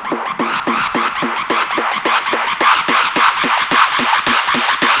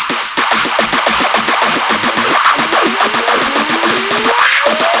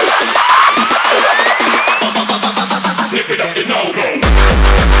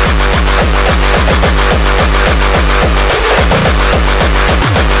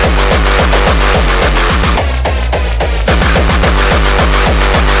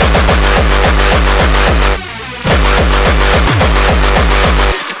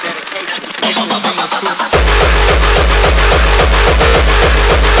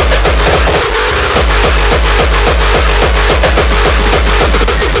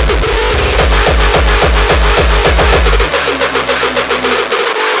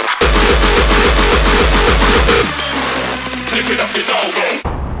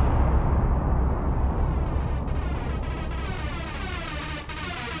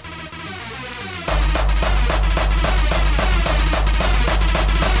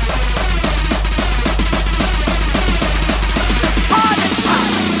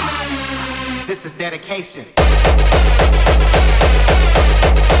 dedication.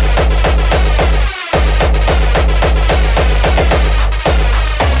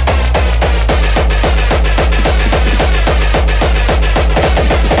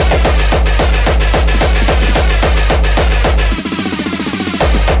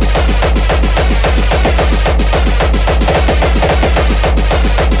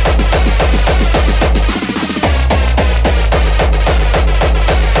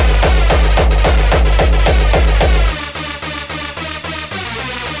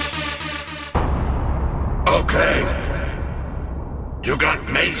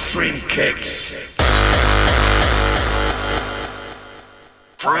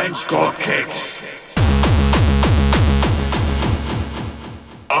 Frenchcore kicks,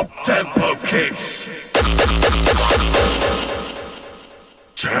 up-tempo kicks,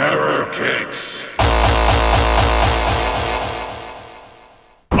 terror kicks.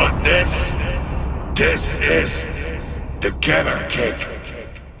 But this is the killer kick.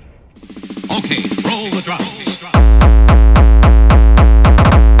 Okay, roll the drum.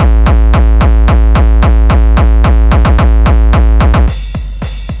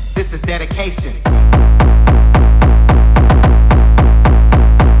 This is dedication.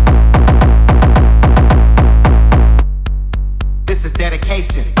 This is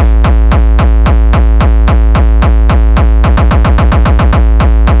dedication.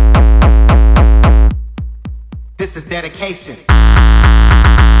 This is dedication.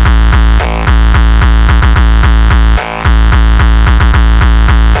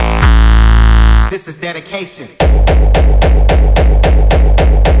 This is dedication.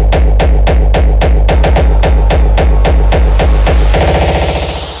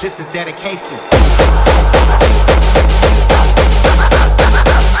 This is dedication.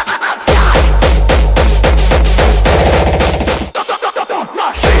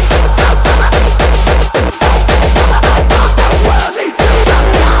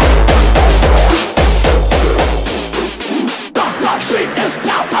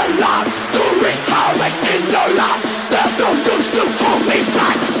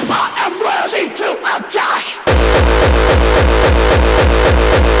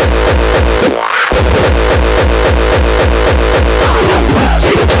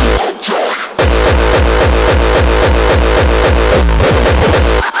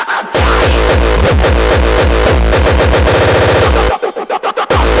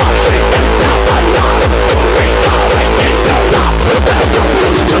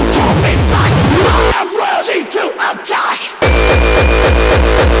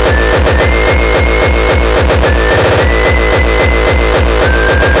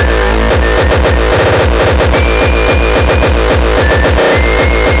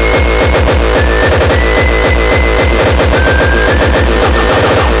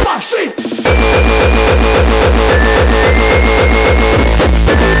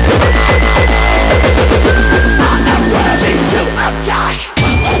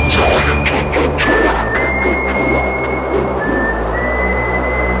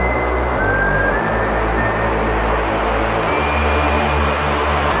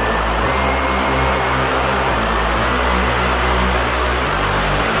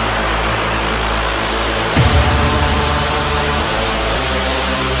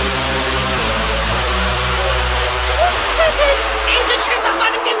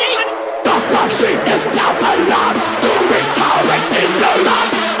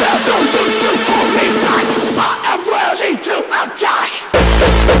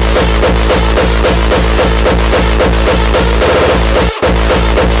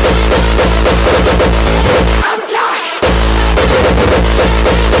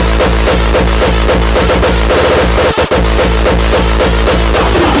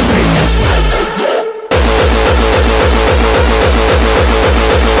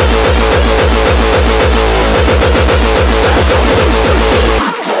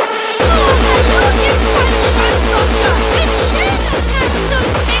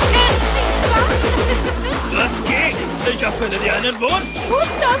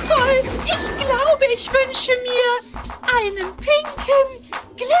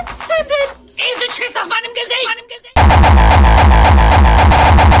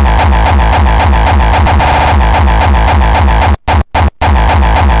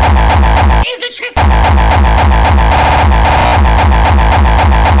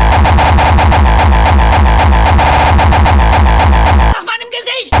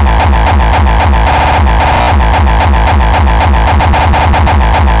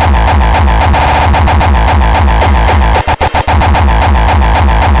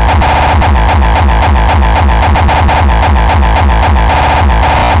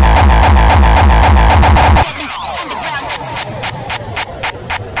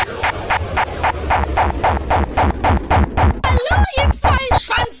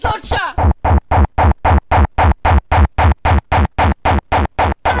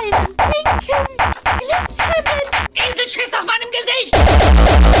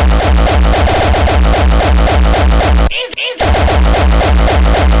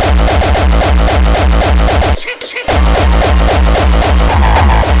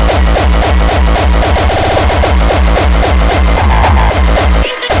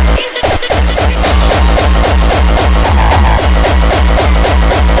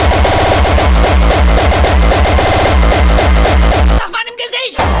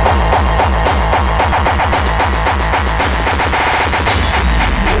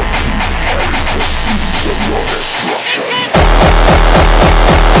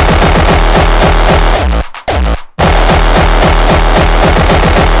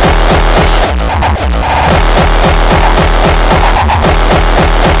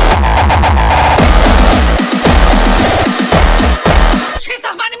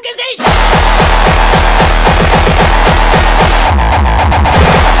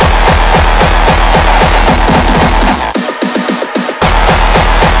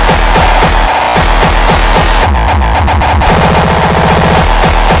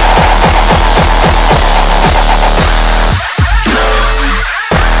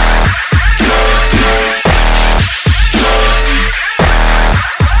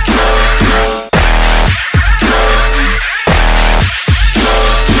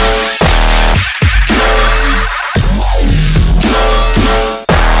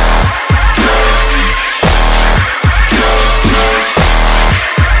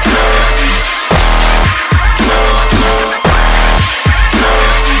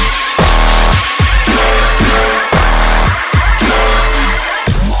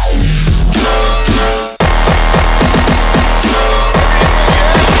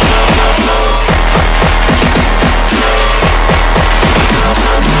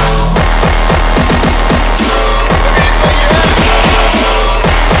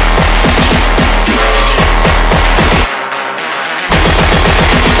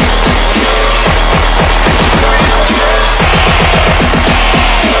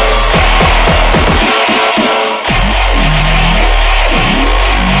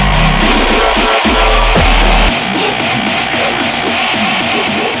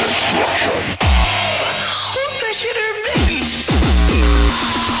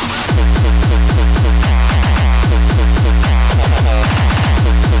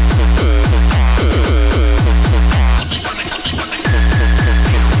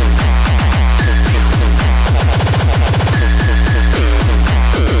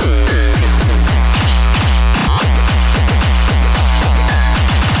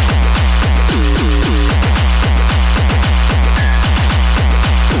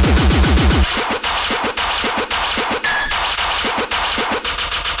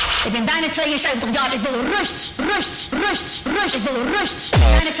 Ik ben bijna 72 jaar, ik wil rust. Ik wil rust.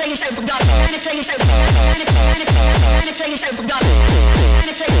 Bijna 72 jaar, bijna 72 jaar.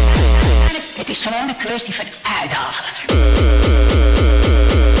 Het is gewoon een kwestie van uitdagen.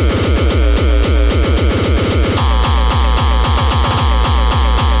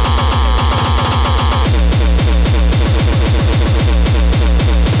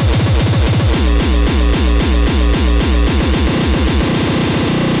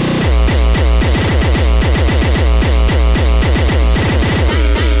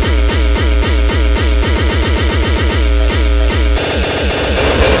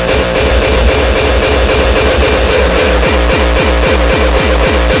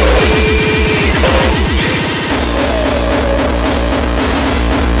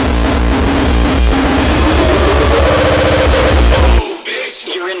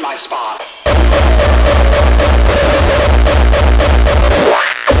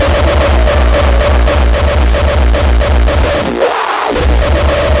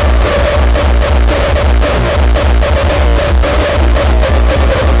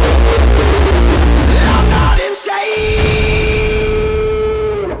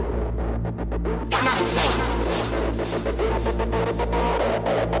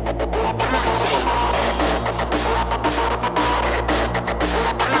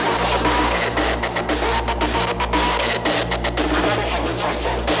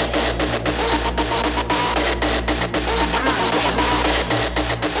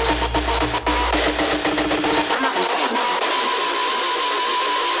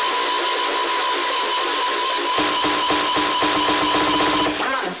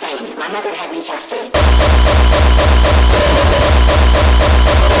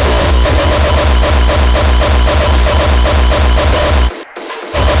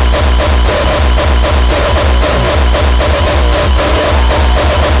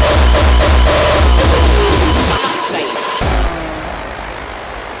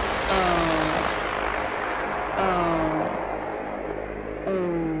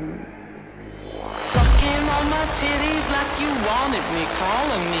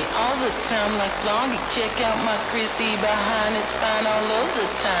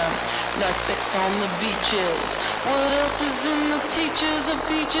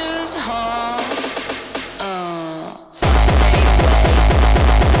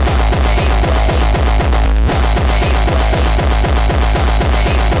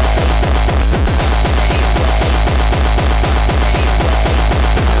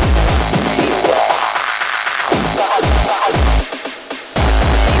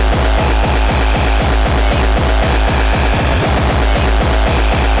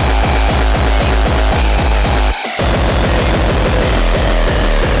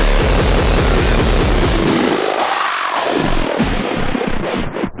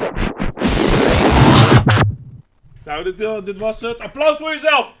 Dit was het. Applaus voor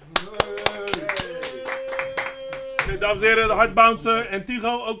jezelf! Nee, dames en heren, de Hardbouncer en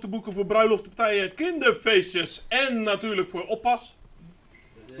Tigo ook te boeken voor bruiloftpartijen, kinderfeestjes en natuurlijk voor oppas.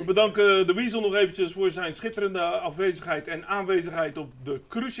 We bedanken de Weasel nog eventjes voor zijn schitterende afwezigheid en aanwezigheid op de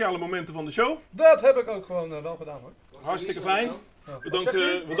cruciale momenten van de show. Dat heb ik ook gewoon wel gedaan hoor. Hartstikke fijn.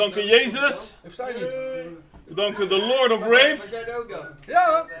 We danken Jezus. Ik sta niet. We danken de Lord of Rave. Was jij er ook dan?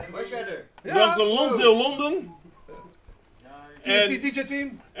 Ja. Was jij er? We danken Lonsdale Londen. En DJ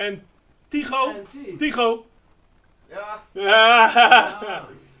Team. En Tigo. Tigo. Ja. Ja.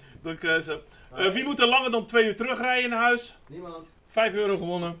 Wie moet er langer dan 2 uur terugrijden naar huis? Niemand. €5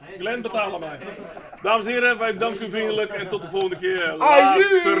 gewonnen. Glenn betalen mij. Dames en heren, wij bedanken u vriendelijk en tot de volgende keer.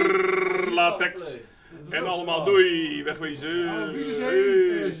 Later, latex. En allemaal doei, wegwezen. Auf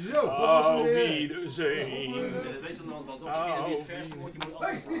Wiedersehen. Zo, Auf Wiedersehen. Weet je nog, want dit verste woordje moet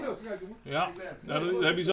altijd. Ja, daar heb je zo.